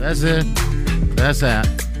 That's it. That's that.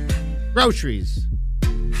 Groceries.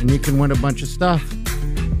 And you can win a bunch of stuff.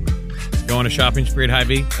 Go on a shopping spree at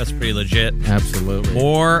Hy-Vee. That's pretty legit. Absolutely.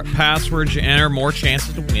 More passwords you enter, more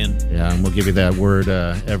chances to win. Yeah, and we'll give you that word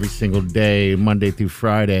every single day, Monday through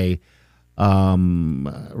Friday,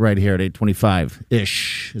 right here at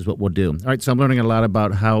 8:25-ish is what we'll do. All right, so I'm learning a lot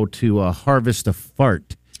about how to harvest a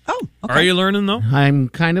fart. Oh, okay. Are you learning, though? I'm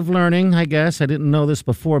kind of learning, I guess. I didn't know this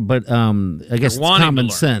before, but I guess it's wanting to common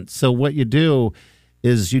learn. sense. So what you do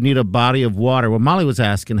is you need a body of water. Well, Molly was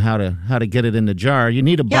asking how to get it in the jar. You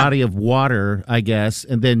need a body of water, I guess,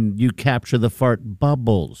 and then you capture the fart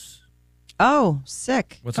bubbles. Oh,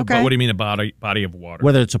 sick. What okay. do you mean a body of water?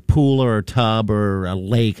 Whether it's a pool or a tub or a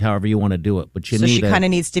lake, however you want to do it. But you So need she kind of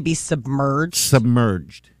needs to be submerged.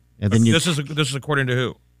 submerged. And then you This is according to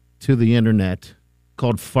who? to the internet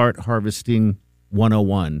called Fart Harvesting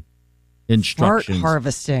 101 instructions. Fart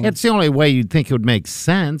harvesting. It's the only way you'd think it would make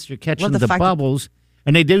sense. You're catching Well, the the fact that- bubbles.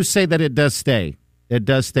 And they do say that it does stay. It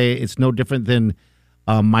does stay. It's no different than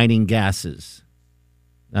mining gases,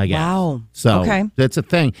 I guess. Wow. So Okay. that's a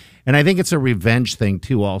thing. And I think it's a revenge thing,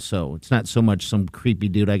 too, also. It's not so much some creepy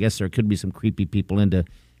dude. I guess there could be some creepy people into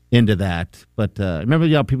that. But remember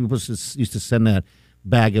how people used to send that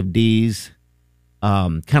bag of D's?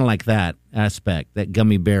 Kind of like that aspect, that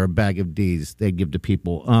gummy bear bag of D's they give to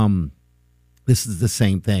people. This is the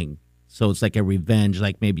same thing. So it's like a revenge,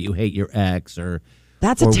 like maybe you hate your ex or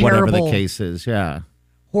That's a whatever terrible, the case is. Yeah.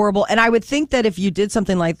 horrible. And I would think that if you did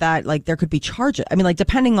something like that, like there could be charges. I mean, like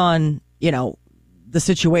depending on, the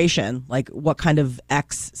situation, like what kind of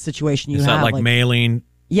X situation you Is have. that like mailing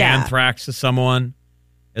Yeah. anthrax to someone?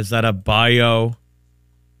 Is that a bio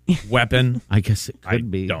weapon? I guess it could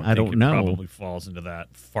be. I don't think know. It probably falls into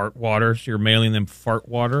that. Fart water. So you're mailing them fart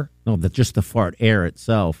water? No, just the fart air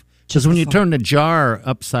itself. Because when you turn the jar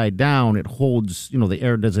upside down, it holds, the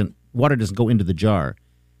water doesn't go into the jar.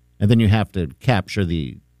 And then you have to capture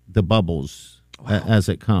the bubbles as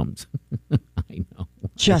it comes. I know.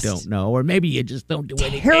 Just I don't know. Or maybe you just don't do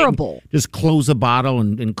anything. terrible. Just close a bottle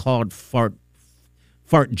and call it fart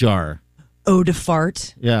jar. Eau de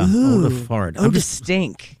fart. Yeah, Ooh. eau de fart. Eau de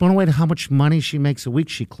stink. Blown away to how much money she makes a week,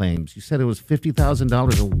 she claims. You said it was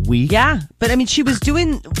 $50,000 a week? Yeah, but I mean, she was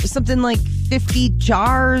doing something like 50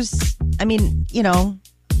 jars. I mean, you know,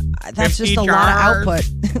 that's just a lot of output.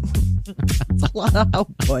 That's a lot of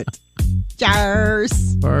output.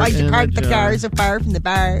 Jars. Fart Like you in park a the jar. cars are far from the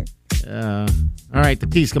bar. All right, the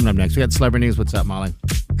tea's coming up next. We got celebrity news. What's up, Molly?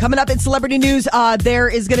 Coming up in celebrity news, there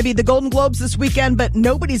is going to be the Golden Globes this weekend, but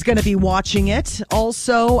nobody's going to be watching it.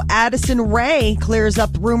 Also, Addison Rae clears up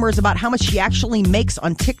rumors about how much she actually makes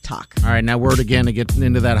on TikTok. All right, now word again to get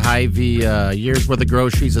into that Hy-Vee year's worth of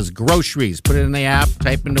groceries is groceries. Put it in the app,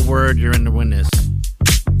 type in the word, you're in to win this.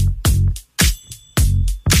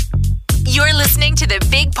 You're listening to the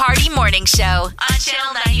Big Party Morning Show on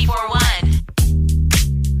Channel 94.1.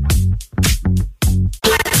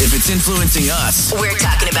 If it's influencing us, We're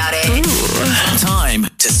talking about it. time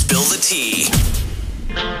to spill the tea.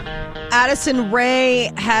 Addison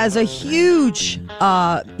Rae has a huge,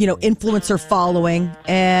 influencer following,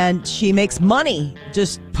 and she makes money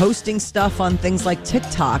just posting stuff on things like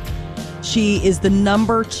TikTok. She is the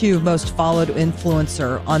number 2 most followed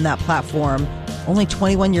influencer on that platform, only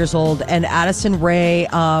 21 years old. And Addison Rae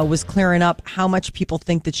was clearing up how much people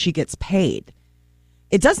think that she gets paid.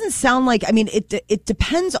 It doesn't sound like, I mean, it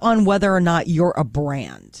depends on whether or not you're a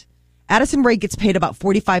brand. Addison Rae gets paid about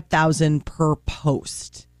 $45,000 per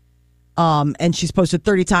post. And she's posted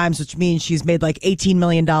 30 times, which means she's made like $18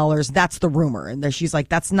 million. That's the rumor. And she's like,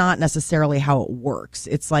 that's not necessarily how it works.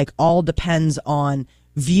 It's like all depends on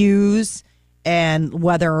views and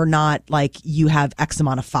whether or not like you have X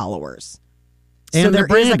amount of followers. And so there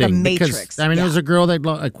the is like a branding, matrix. Because, I mean, there was a girl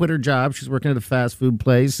that quit her job. She's working at a fast food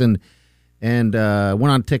place and went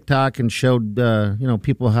on TikTok and showed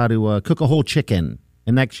people how to cook a whole chicken.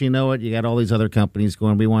 And next you know it, you got all these other companies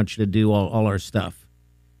going, we want you to do all our stuff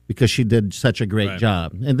because she did such a great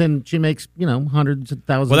job. And then she makes, hundreds of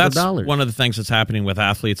thousands of dollars. That's one of the things that's happening with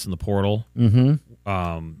athletes in the portal.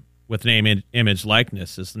 With name, image,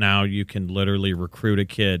 likeness is now you can literally recruit a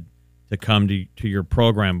kid to come to your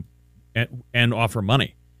program and offer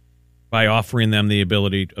money by offering them the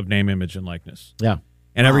ability of name, image, and likeness. Yeah.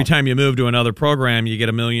 And every time you move to another program, you get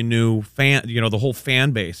a million new fan. The whole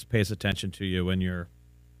fan base pays attention to you, and you're,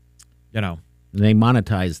 They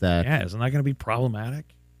monetize that. Yeah, isn't that going to be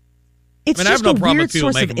problematic? It's I have just no a problem weird with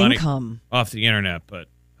people source of making money income. off the internet, but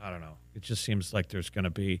I don't know. It just seems like there's going to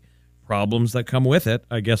be problems that come with it.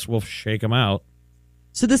 I guess we'll shake them out.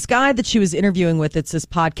 So this guy that she was interviewing with, it's his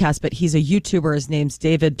podcast, but he's a YouTuber. His name's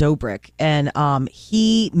David Dobrik, and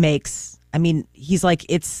he makes. I mean, he's like,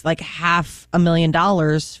 it's like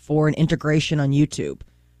 $500,000 for an integration on YouTube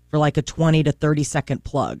for like a 20 to 30 second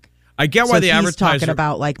plug. I get why the he's talking advertiser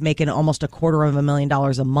about like making almost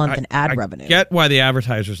 $250,000 a month in ad revenue. I get why the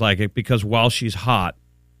advertisers like it because while she's hot,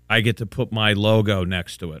 I get to put my logo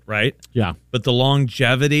next to it, right? Yeah. But the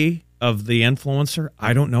longevity of the influencer,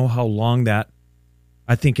 I don't know how long that.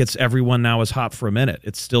 I think it's everyone now is hot for a minute.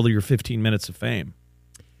 It's still your 15 minutes of fame.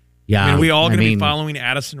 Yeah. I mean, are we all going to be following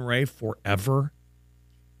Addison Rae forever?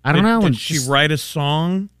 I don't know. Did And she write a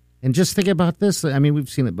song? And just think about this. I mean, we've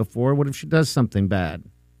seen it before. What if she does something bad?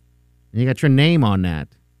 You got your name on that.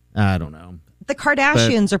 I don't know. The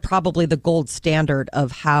Kardashians are probably the gold standard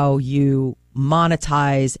of how you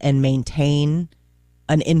monetize and maintain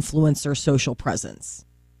an influencer social presence.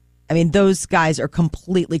 I mean, those guys are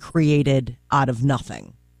completely created out of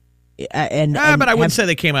nothing. But I wouldn't say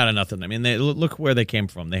they came out of nothing. I mean, look where they came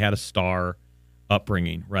from. They had a star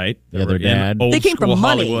upbringing, right? Yeah, their dad. They came from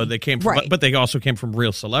Hollywood. money. They came from, right. but they also came from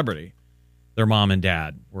real celebrity. Their mom and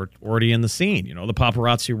dad were already in the scene. The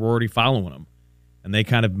paparazzi were already following them, and they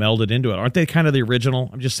kind of melded into it. Aren't they kind of the original?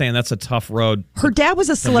 I'm just saying that's a tough road. Her dad was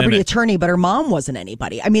a celebrity mimic. attorney, but her mom wasn't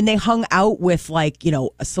anybody. I mean, they hung out with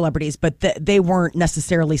celebrities, but they weren't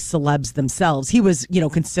necessarily celebs themselves. He was,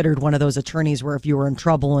 considered one of those attorneys where if you were in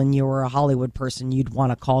trouble and you were a Hollywood person, you'd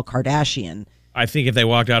want to call Kardashian. I think if they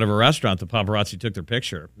walked out of a restaurant, the paparazzi took their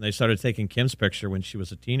picture. They started taking Kim's picture when she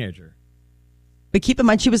was a teenager. But keep in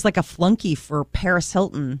mind, she was like a flunky for Paris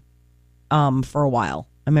Hilton for a while.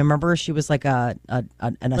 I mean, remember she was like an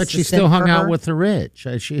assistant. But she still hung for out her? with the rich.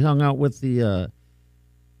 She hung out with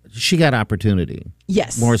she got opportunity.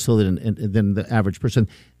 Yes. More so than the average person.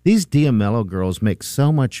 These D'Amello girls make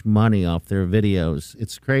so much money off their videos.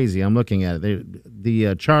 It's crazy. I'm looking at it.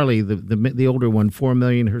 The Charlie, the older one, $4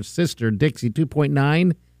 million. Her sister, Dixie,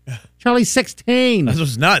 2.9. Charlie's 16. That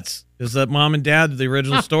was nuts. Because that mom and dad, the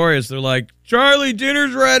original story is they're like, Charlie,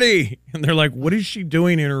 dinner's ready. And they're like, what is she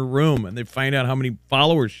doing in her room? And they find out how many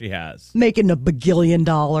followers she has. Making $1 billion.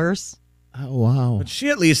 Oh, wow. But she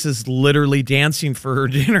at least is literally dancing for her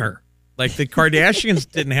dinner. Like the Kardashians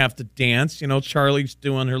didn't have to dance. You know, Charlie's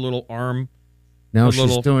doing her little arm. No,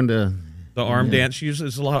 she's doing the arm dance. She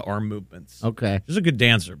uses a lot of arm movements. Okay. She's a good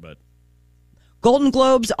dancer, but. Golden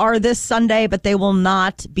Globes are this Sunday, but they will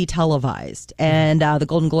not be televised. And the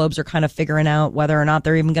Golden Globes are kind of figuring out whether or not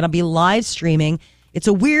they're even going to be live streaming. It's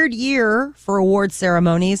a weird year for award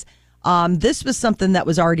ceremonies. This was something that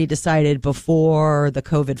was already decided before the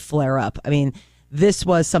COVID flare-up. I mean, this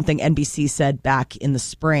was something NBC said back in the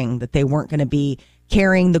spring, that they weren't going to be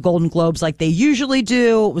carrying the Golden Globes like they usually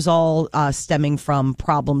do. It was all stemming from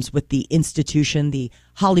problems with the institution, the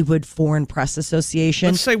Hollywood Foreign Press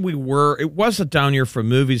Association. Let's say it was a down year for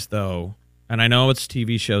movies, though, and I know it's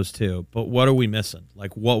TV shows, too, but what are we missing?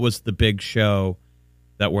 Like, what was the big show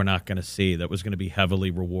that we're not going to see that was going to be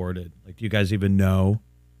heavily rewarded? Like, do you guys even know?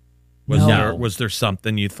 Was there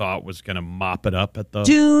something you thought was going to mop it up at the...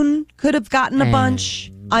 Dune could have gotten a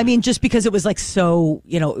bunch. I mean, just because it was like so,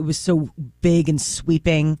 it was so big and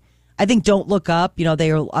sweeping. I think Don't Look Up,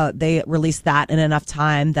 they released that in enough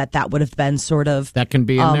time that would have been sort of... That can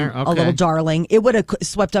be in there? Okay. A little darling. It would have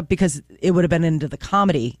swept up because it would have been into the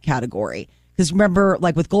comedy category. Because remember,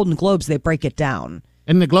 like with Golden Globes, they break it down.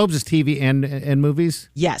 And the Globes is TV and movies?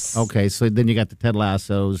 Yes. Okay, so then you got the Ted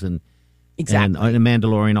Lassos and... Exactly. And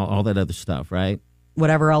Mandalorian, all that other stuff, right?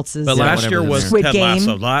 Whatever else is. But last year was Squid Ted Game.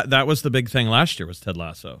 Lasso. That was the big thing last year was Ted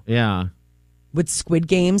Lasso. Yeah. Would Squid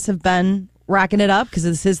Games have been racking it up? Because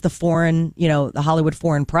this is the foreign, the Hollywood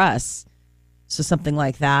Foreign Press. So something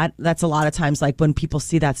like that. That's a lot of times like when people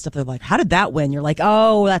see that stuff, they're like, how did that win? You're like,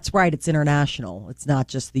 oh, that's right. It's international. It's not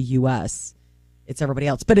just the U.S. It's everybody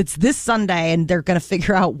else. But it's this Sunday, and they're going to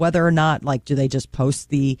figure out whether or not, like, do they just post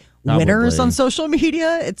the winners on social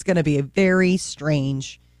media? It's going to be a very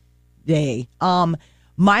strange day.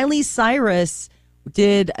 Miley Cyrus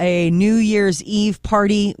did a New Year's Eve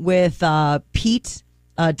party with Pete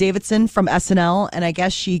Davidson from SNL, and I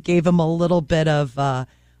guess she gave him a little bit of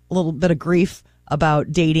grief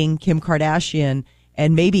about dating Kim Kardashian,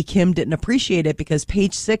 and maybe Kim didn't appreciate it because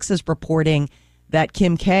Page Six is reporting that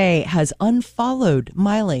Kim K has unfollowed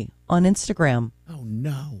Miley on Instagram. Oh,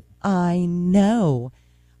 no. I know.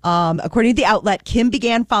 According to the outlet, Kim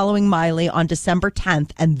began following Miley on December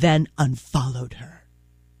 10th and then unfollowed her.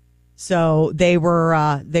 So they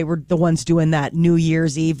were the ones doing that New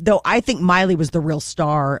Year's Eve, though I think Miley was the real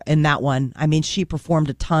star in that one. I mean, she performed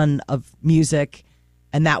a ton of music,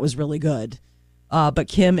 and that was really good. But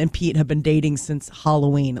Kim and Pete have been dating since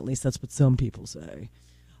Halloween. At least that's what some people say.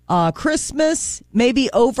 Christmas may be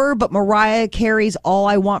over, but Mariah Carey's All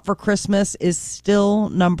I Want for Christmas is still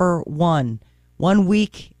number one. 1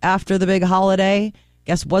 week after the big holiday,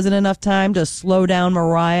 guess wasn't enough time to slow down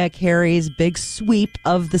Mariah Carey's big sweep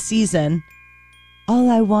of the season. All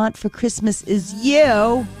I Want for Christmas is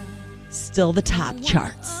You, still the top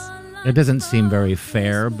charts. It doesn't seem very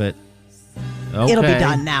fair, but okay. It'll be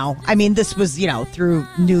done now. I mean, this was, through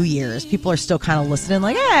New Year's. People are still kind of listening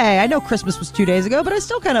like, hey, I know Christmas was 2 days ago, but I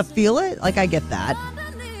still kind of feel it. Like, I get that.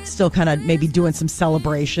 Still kind of maybe doing some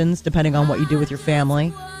celebrations, depending on what you do with your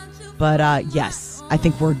family. But, yes, I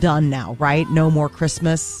think we're done now, right? No more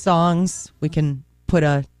Christmas songs. We can put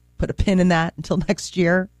a pin in that until next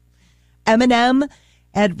year. Eminem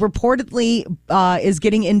had reportedly is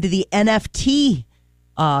getting into the NFT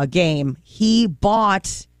game. He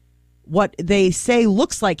bought what they say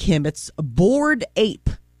looks like him. It's a Bored Ape,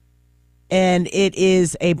 and it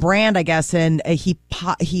is a brand, I guess. And he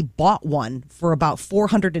bought one for about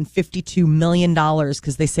 $452 million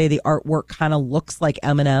because they say the artwork kind of looks like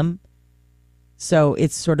Eminem. So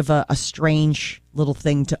it's sort of a strange little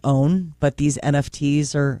thing to own. But these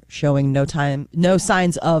NFTs are showing no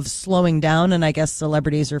signs of slowing down, and I guess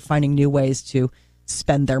celebrities are finding new ways to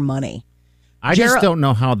spend their money. I just don't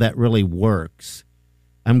know how that really works.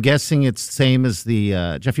 I'm guessing it's same as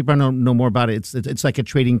the Jeff. You probably know more about it. It's like a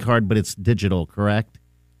trading card, but it's digital, correct?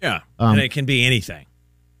 Yeah, and it can be anything.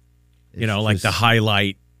 Like the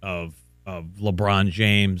highlight of LeBron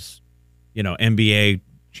James, NBA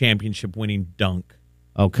championship winning dunk.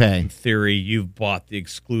 Okay. In theory, you've bought the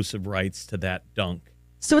exclusive rights to that dunk.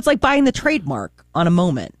 So it's like buying the trademark on a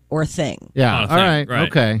moment or a thing. Yeah. All right.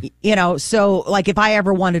 Okay. So like if I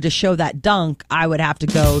ever wanted to show that dunk, I would have to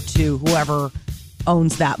go to whoever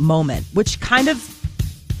owns that moment, which kind of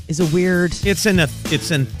is a weird. It's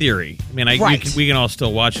in theory. I mean, we can all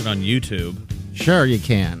still watch it on YouTube. Sure, you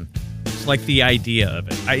can. It's like the idea of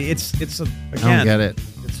it. I don't get it.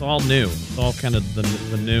 It's all new. It's all kind of the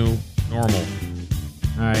new normal.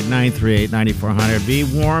 All right, 938-9400. Be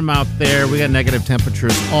warm out there. We got negative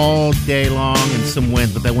temperatures all day long and some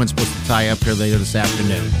wind, but that wind's supposed to tie up here later this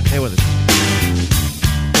afternoon. Stay with us.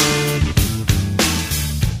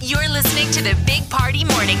 You're listening to the Big Party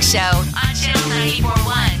Morning Show on Channel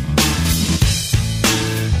 94.1.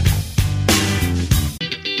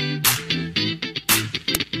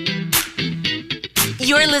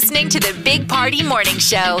 You're listening to the Big Party Morning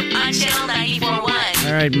Show on Channel 94.1.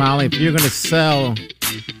 All right, Molly, if you're going to sell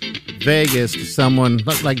Vegas to someone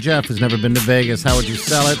like Jeff who's never been to Vegas, how would you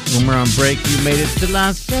sell it? When we're on break, you made it to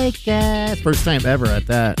Las Vegas. First time ever at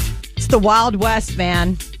that. It's the Wild West,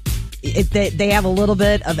 man. They have a little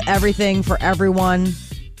bit of everything for everyone.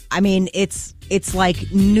 I mean, it's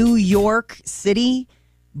like New York City,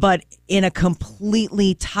 but in a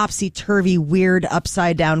completely topsy-turvy, weird,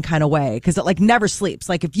 upside-down kind of way. Because it, like, never sleeps.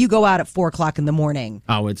 Like, if you go out at 4 o'clock in the morning...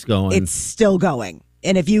 Oh, it's going. It's still going.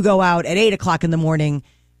 And if you go out at 8 o'clock in the morning,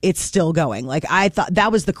 it's still going. Like, I thought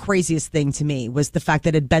that was the craziest thing to me, was the fact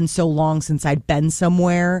that it had been so long since I'd been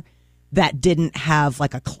somewhere that didn't have,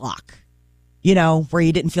 like, a clock. You know, where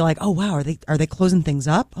you didn't feel like, oh, wow, are they closing things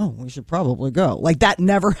up? Oh, we should probably go. Like, that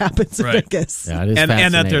never happens in Vegas. Yeah, it is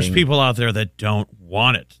and that there's people out there that don't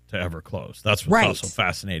want it to ever close. That's what's Right. also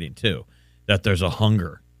fascinating, too, that there's a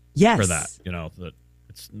hunger for that. You know, that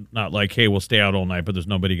it's not like, hey, we'll stay out all night, but there's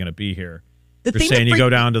nobody going to be here. You're saying you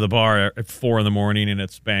go down to the bar at 4 in the morning and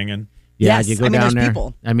it's banging. Yeah, Yes, you go I mean, down there's there.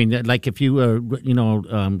 people. I mean, like if you,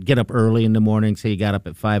 get up early in the morning, say you got up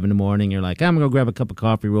at 5 in the morning, you're like, I'm going to go grab a cup of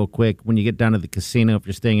coffee real quick. When you get down to the casino, if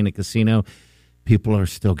you're staying in a casino, people are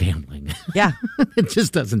still gambling. Yeah. It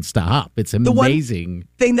just doesn't stop. It's amazing.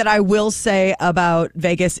 Thing that I will say about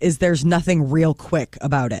Vegas is there's nothing real quick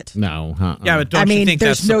about it. No. Yeah, but don't I mean, you think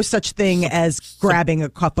there's that's no such thing as grabbing a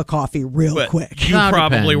cup of coffee real but quick. You No, it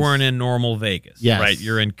probably depends. weren't in normal Vegas, Yes. right?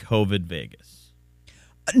 You're in COVID Vegas.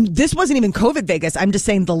 This wasn't even COVID Vegas. I'm just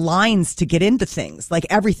saying the lines to get into things, like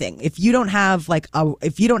everything. If you don't have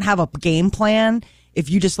if you don't have a game plan, if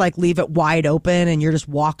you just like leave it wide open and you're just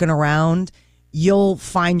walking around, you'll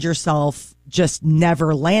find yourself just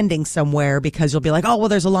never landing somewhere because you'll be like, oh, well,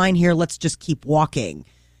 there's a line here. Let's just keep walking.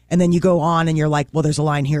 And then you go on and you're like, well, there's a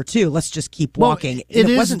line here too. Let's just keep walking. it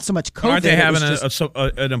is- wasn't so much COVID. Aren't they it having was just-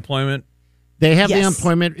 an employment? They have the Yes.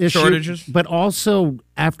 employment issue, Shortages? but also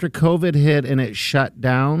after COVID hit and it shut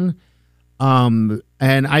down, and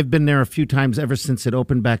I've been there a few times ever since it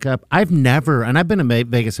opened back up. I've been to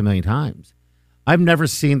Vegas a million times. I've never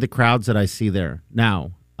seen the crowds that I see there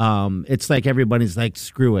now. It's like everybody's like,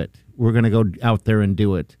 screw it. We're going to go out there and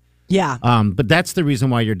do it. Yeah. But that's the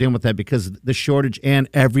reason why you're dealing with that, because the shortage and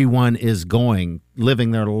everyone is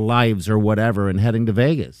living their lives or whatever and heading to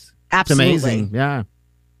Vegas. Absolutely. It's amazing. Yeah.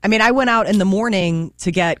 I mean, I went out in the morning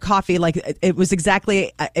to get coffee. Like, it was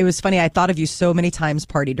funny. I thought of you so many times,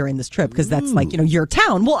 Party, during this trip, because that's like, your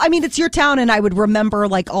town. Well, I mean, it's your town, and I would remember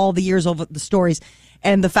like all the years of the stories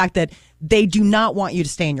and the fact that they do not want you to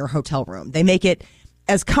stay in your hotel room. They make it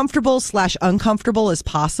as comfortable / uncomfortable as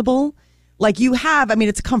possible. Like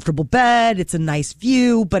it's a comfortable bed, it's a nice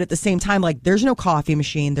view, but at the same time, like there's no coffee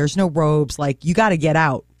machine, there's no robes. Like you got to get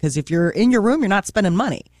out, because if you're in your room, you're not spending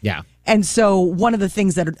money. Yeah. And so one of the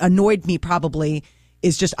things that annoyed me probably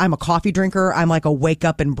is just I'm a coffee drinker. I'm like a wake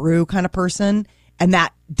up and brew kind of person. And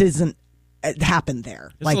that doesn't happen there.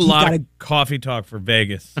 There's like a lot of coffee talk for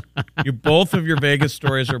Vegas. Both of your Vegas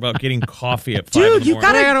stories are about getting coffee at 5 in the Dude, you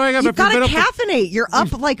morning. gotta caffeinate. You're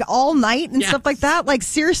up like all night and stuff like that. Like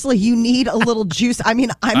seriously, you need a little juice. I mean,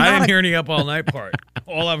 I didn't hear any up all night part.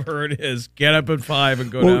 All I've heard is get up at 5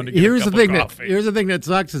 and go down to get a cup of coffee. Here's the thing that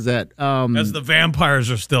sucks is that as the vampires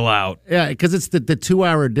are still out. Yeah, because it's the 2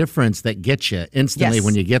 hour difference that gets you instantly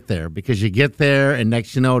when you get there. Because you get there and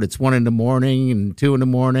next you know it's 1 in the morning and 2 in the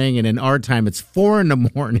morning, and in our time it's 4 in the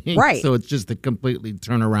morning. Right. So it's just a completely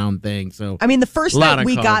turnaround thing. So I mean, the first night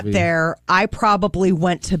we got there, I probably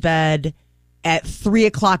went to bed at 3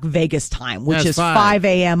 o'clock Vegas time, which is 5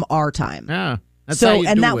 a.m. our time. Yeah.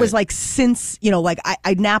 That was like since,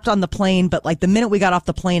 I napped on the plane, but like the minute we got off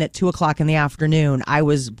the plane at 2 o'clock in the afternoon, I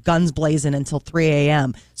was guns blazing until 3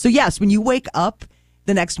 a.m. So yes, when you wake up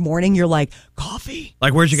the next morning, you're like, coffee.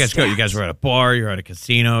 Like, where'd you guys go? You guys were at a bar, you were at a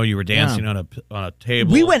casino, you were dancing on a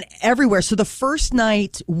table. We went everywhere. So the first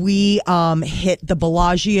night we hit the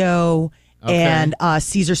Bellagio and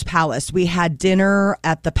Caesar's Palace. We had dinner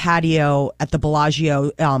at the patio at the Bellagio,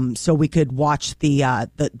 so we could watch the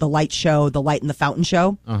light show, the Light in the Fountain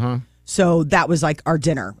show. So that was like our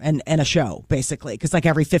dinner and a show, basically, because like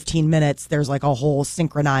every 15 minutes there's like a whole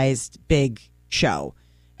synchronized big show.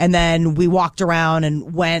 And then we walked around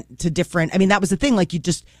and went to different, I mean, that was the thing. Like you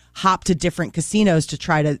just hop to different casinos to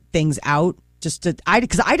try things out.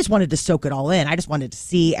 Because I just wanted to soak it all in. I just wanted to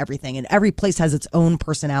see everything. And every place has its own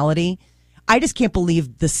personality. I just can't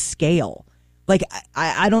believe the scale. Like,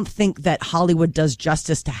 I don't think that Hollywood does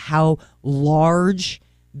justice to how large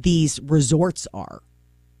these resorts are.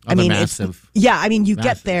 I mean, massive. You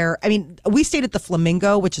get there. I mean, we stayed at the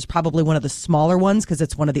Flamingo, which is probably one of the smaller ones because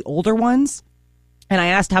it's one of the older ones. And I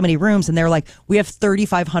asked how many rooms, and they're like, we have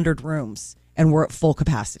 3,500 rooms, and we're at full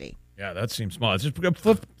capacity. Yeah, that seems small. It's just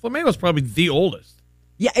Flamingo's probably the oldest.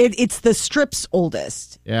 Yeah, it's the Strip's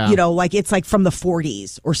oldest. Yeah. It's like from the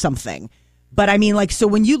 40s or something. But I mean, like, so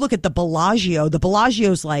when you look at the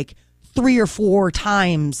Bellagio's like 3 or 4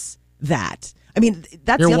 times that. I mean,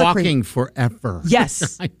 that's You're the other walking forever.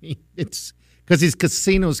 Yes. I mean, it's because these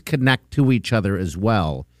casinos connect to each other as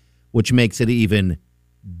well, which makes it even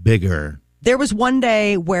bigger. There was one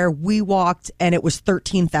day where we walked and it was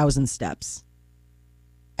 13,000 steps.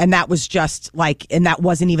 And that was just like, and that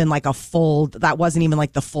wasn't even like the full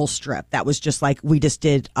strip. That was just like, we just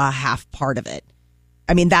did a half part of it.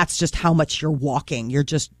 I mean, that's just how much you're walking. You're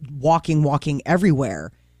just walking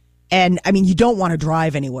everywhere. And I mean, you don't want to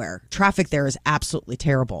drive anywhere. Traffic there is absolutely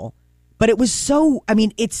terrible. But it was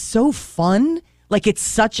it's so fun. Like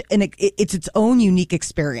it's it's its own unique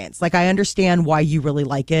experience. Like I understand why you really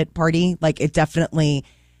like it, Party. Like it definitely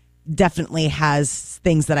has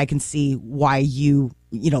things that I can see why you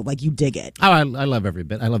dig it. Oh, I love every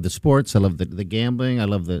bit. I love the sports. I love the gambling. I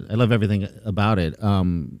love everything about it.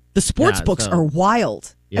 The sports books are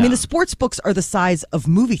wild. Yeah. I mean, the sports books are the size of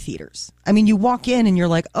movie theaters. I mean, you walk in and you're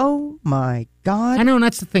like, oh my God. I know, and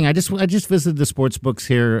that's the thing. I just visited the sports books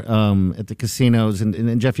here at the casinos,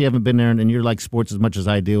 and Jeff, you haven't been there, and you're like sports as much as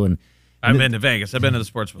I do, and I've been to Vegas. I've been to the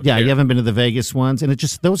sports books. Yeah, here. you haven't been to the Vegas ones, and it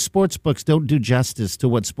just those sports books don't do justice to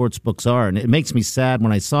what sports books are, and it makes me sad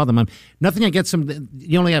when I saw them. Nothing against them.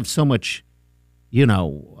 You only have so much,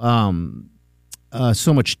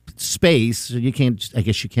 so much space. You can't. I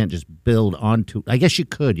guess you can't just build onto. I guess you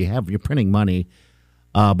could. You're printing money,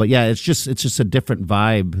 but yeah, it's just a different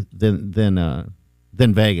vibe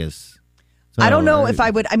than Vegas. So, I don't know if I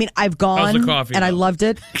would. I mean, I've gone How's the coffee, and though? I loved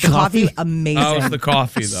it. The coffee, amazing. How's the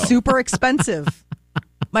coffee, though? Super expensive.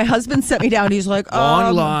 My husband sent me down. He's like,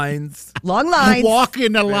 Long lines.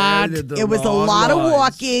 Walking a lot. It was a lot of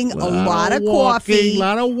walking, a lot of coffee, a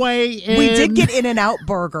lot of waiting. We did get In-N-Out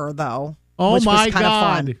Burger though. Oh which my was kind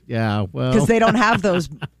God! of fun. Yeah, well, because they don't have those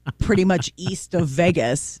pretty much east of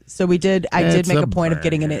Vegas. So I did make a point of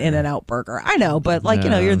getting an In-N-Out Burger. I know, but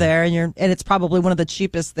you're there and it's probably one of the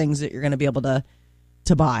cheapest things that you're going to be able to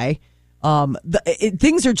buy.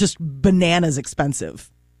 Things are just bananas expensive.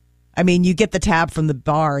 I mean, you get the tab from the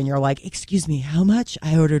bar and you're like, "Excuse me, how much?"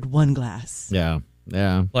 I ordered 1 glass. Yeah.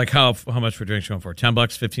 Like how much for drinks going for? $10,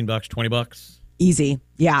 $15, $20? Easy.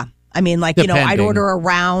 Yeah. I mean, like, Depending. I'd order a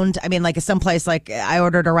round. I mean, like, someplace, like, I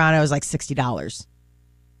ordered a round, it was like $60.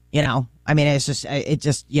 I mean, it's just, you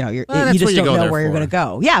just don't know where you're going to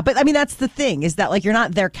go. Yeah, but I mean, that's the thing, is that, like, you're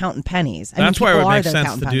not there counting pennies. That's why it would make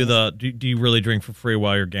sense to do you really drink for free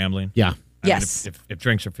while you're gambling? Yeah. Yes. Mean, if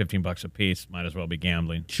drinks are $15 a piece, might as well be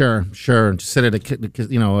gambling. Sure. Sit at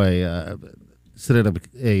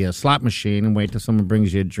a slot machine and wait till someone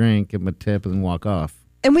brings you a drink, give them a tip, and then walk off.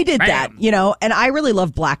 And we did that, and I really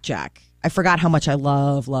love blackjack. I forgot how much I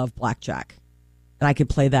love blackjack. And I could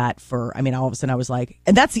play that for, I mean, all of a sudden I was like,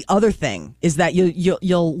 and that's the other thing, is that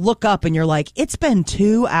you'll look up and you're like, it's been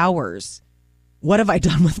 2 hours. What have I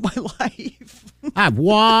done with my life? I've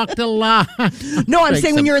walked a lot. No, I'm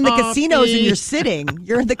saying when you're in the casinos and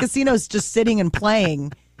you're in the casinos just sitting and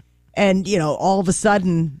playing. And, all of a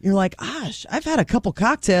sudden you're like, gosh, I've had a couple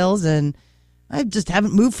cocktails and I just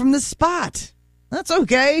haven't moved from this spot. That's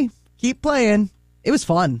okay. Keep playing. It was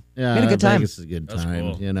fun. Yeah, we had a good time. Vegas is a good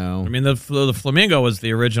time. Cool. I mean, the Flamingo was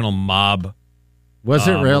the original mob. Was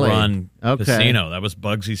it really? Run Okay. casino. That was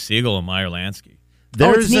Bugsy Siegel and Meyer Lansky.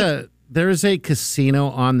 There's a casino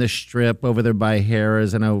on the Strip over there by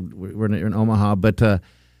Harrah's. I know we're in Omaha, but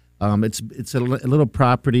it's a little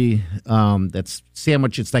property that's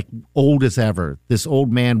sandwiched. It's like old as ever. This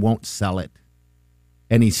old man won't sell it,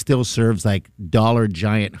 and he still serves like dollar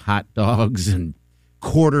giant hot dogs and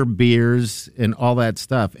quarter beers and all that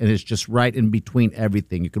stuff, and it's just right in between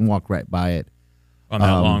everything. You can walk right by it. On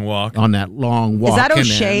that long walk? On that long walk. Is that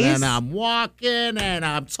O'Shea's? And I'm walking and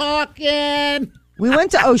I'm talking. We went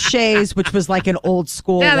to O'Shea's, which was like an old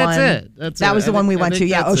school one. That was the one we went to.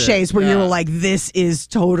 Yeah, O'Shea's, where you were like, this is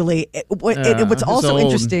totally... What's also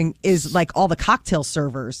interesting is like all the cocktail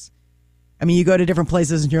servers. I mean, you go to different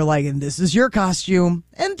places and you're like, and this is your costume,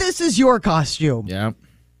 and this is your costume. Yeah.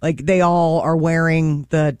 Like they all are wearing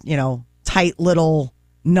the, tight little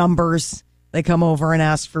numbers. They come over and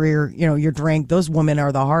ask for your drink. Those women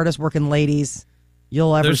are the hardest working ladies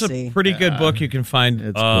you'll ever see. There's a pretty good book you can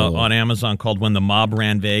find cool. on Amazon called When the Mob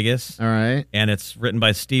Ran Vegas. All right. And it's written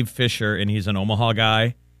by Steve Fisher, and he's an Omaha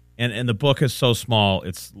guy. And the book is so small,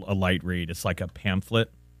 it's a light read. It's like a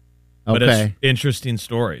pamphlet. But it's interesting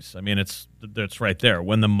stories. I mean, it's right there.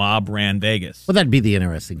 When the Mob Ran Vegas. Well, that'd be the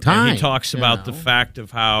interesting time. And he talks about the fact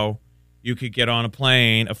of how you could get on a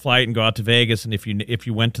flight, and go out to Vegas, and if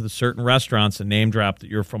you went to the certain restaurants and name dropped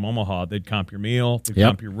that you're from Omaha, they'd comp your meal, they'd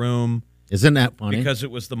comp your room. Isn't that funny? Because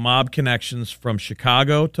it was the mob connections from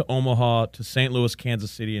Chicago to Omaha to St. Louis,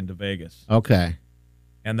 Kansas City, and to Vegas. Okay.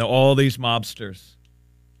 And all these mobsters.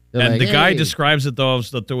 They're and like, the guy hey. describes it, though,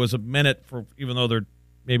 as that there was a minute for, even though they're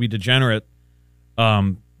maybe degenerate,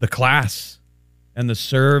 the class and the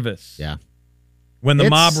service. Yeah. When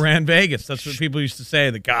the mob ran Vegas, that's what people used to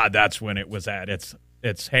say. That's when it was at its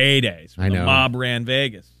heydays. When the mob ran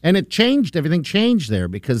Vegas. And it changed. Everything changed there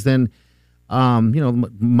because then,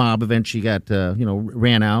 mob eventually got,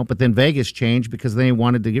 ran out. But then Vegas changed because they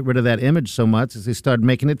wanted to get rid of that image so much as they started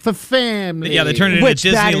making it for family. Yeah, they turned it into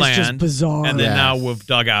Disneyland. That is just bizarre. And then now we've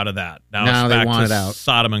dug out of that. Now it's they back want to it out.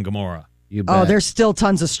 Sodom and Gomorrah. You bet. Oh, there's still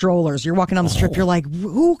tons of strollers. You're walking down the strip, you're like,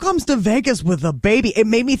 who comes to Vegas with a baby? It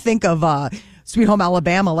made me think of Sweet Home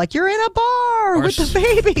Alabama, like you're in a bar with the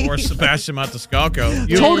baby. Or Sebastian Maniscalco.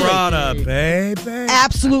 You Totally. brought a baby.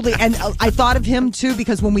 Absolutely. And I thought of him, too,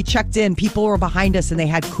 because when we checked in, people were behind us and they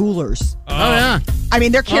had coolers. Oh, yeah. I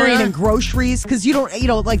mean, they're carrying in groceries because you don't,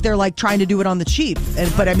 like they're like trying to do it on the cheap.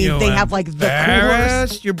 But I mean, they have like the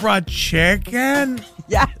coolers. You brought chicken?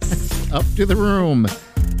 Yes. Up to the room.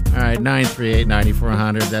 All right,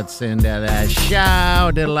 938-9400. That's into that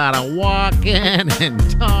show. Did a lot of walking and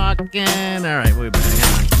talking. All right, we'll be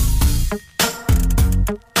back.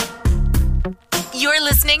 You're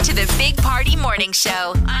listening to the Big Party Morning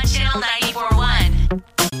Show on Channel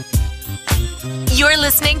 94.1. You're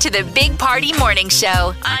listening to the Big Party Morning Show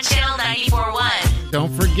on Channel 94.1.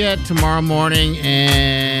 Don't forget, tomorrow morning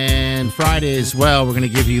and Friday as well, we're going to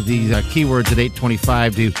give you the keywords at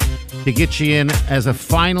 8:25 to get you in as a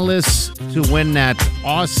finalist to win that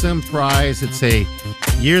awesome prize. It's a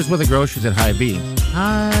year's worth of groceries at Hy-Vee.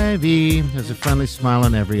 Hy-Vee. There's a friendly smile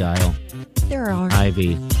on every aisle. There are.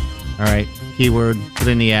 Hy-Vee. All right, keyword, put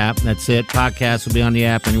in the app. That's it. Podcast will be on the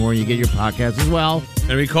app anywhere you get your podcast as well. It's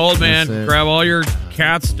going to be cold, man. Grab all your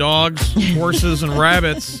cats, dogs, horses, and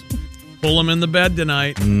rabbits. Pull them in the bed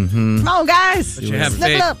tonight. Mm-hmm. Come on, guys. But you have Snip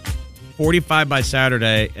it faith. up. 45 by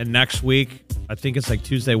Saturday, and next week, I think it's like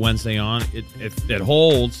Tuesday, Wednesday on. If it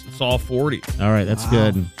holds, it's all 40. All right, that's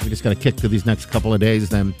good. We just got to kick through these next couple of days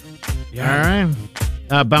then. Yeah.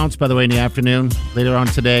 All right. Bounce, by the way, in the afternoon. Later on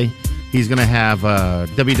today, he's going to have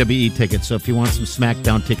WWE tickets. So if you want some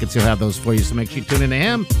SmackDown tickets, he'll have those for you. So make sure you tune in to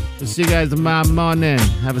him. We'll see you guys tomorrow morning.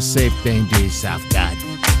 Have a safe day and do yourself good.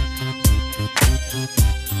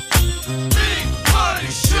 Big Party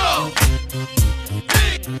Show.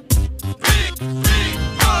 Big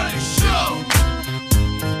Party Show.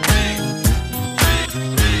 Big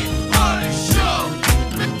Party Show.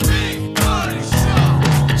 Big Party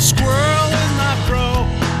Show. Squirrel in my fro.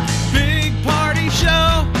 Big Party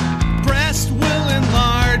Show. Breast will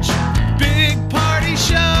enlarge. Big Party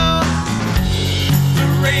Show. The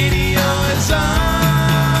radio is on.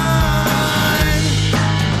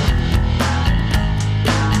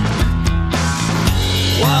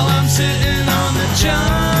 While I'm sitting on the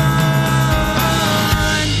john.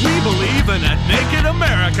 We believe in a naked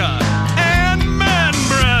America and man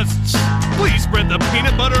breasts. Please spread the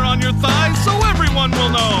peanut butter on your thighs so everyone will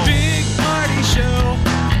know. Big Party Show.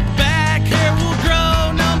 Back hair will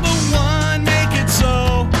grow. Number one, make it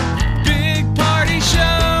so. Big Party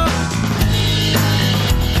Show.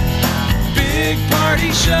 Big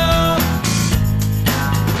Party Show.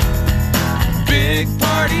 Big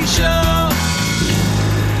Party Show.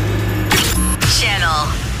 Channel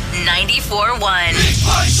 94.1. Big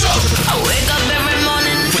Party Show. I wake up every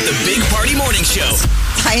morning. With the Big Party Morning Show.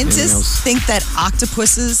 Scientists think that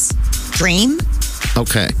octopuses dream.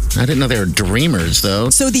 Okay. I didn't know they were dreamers, though.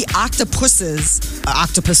 So the octopuses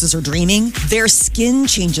are dreaming. Their skin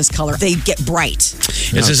changes color. They get bright.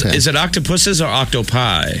 Is it octopuses or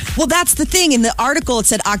octopi? Well, that's the thing. In the article, it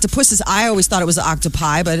said octopuses. I always thought it was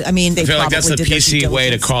octopi, but I mean, they I feel like probably that's the did their due PC way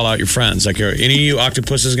to diligence. call out your friends. Like, are any of you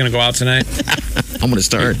octopuses going to go out tonight? I'm going to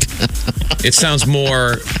start. It sounds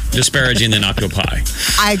more disparaging than octopi.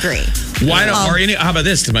 I agree. Why don't? How about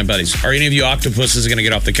this to my buddies? Are any of you octopuses going to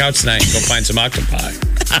get off the couch tonight and go find some octopi?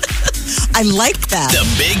 I like that. The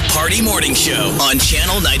Big Party Morning Show on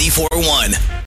Channel 94.1.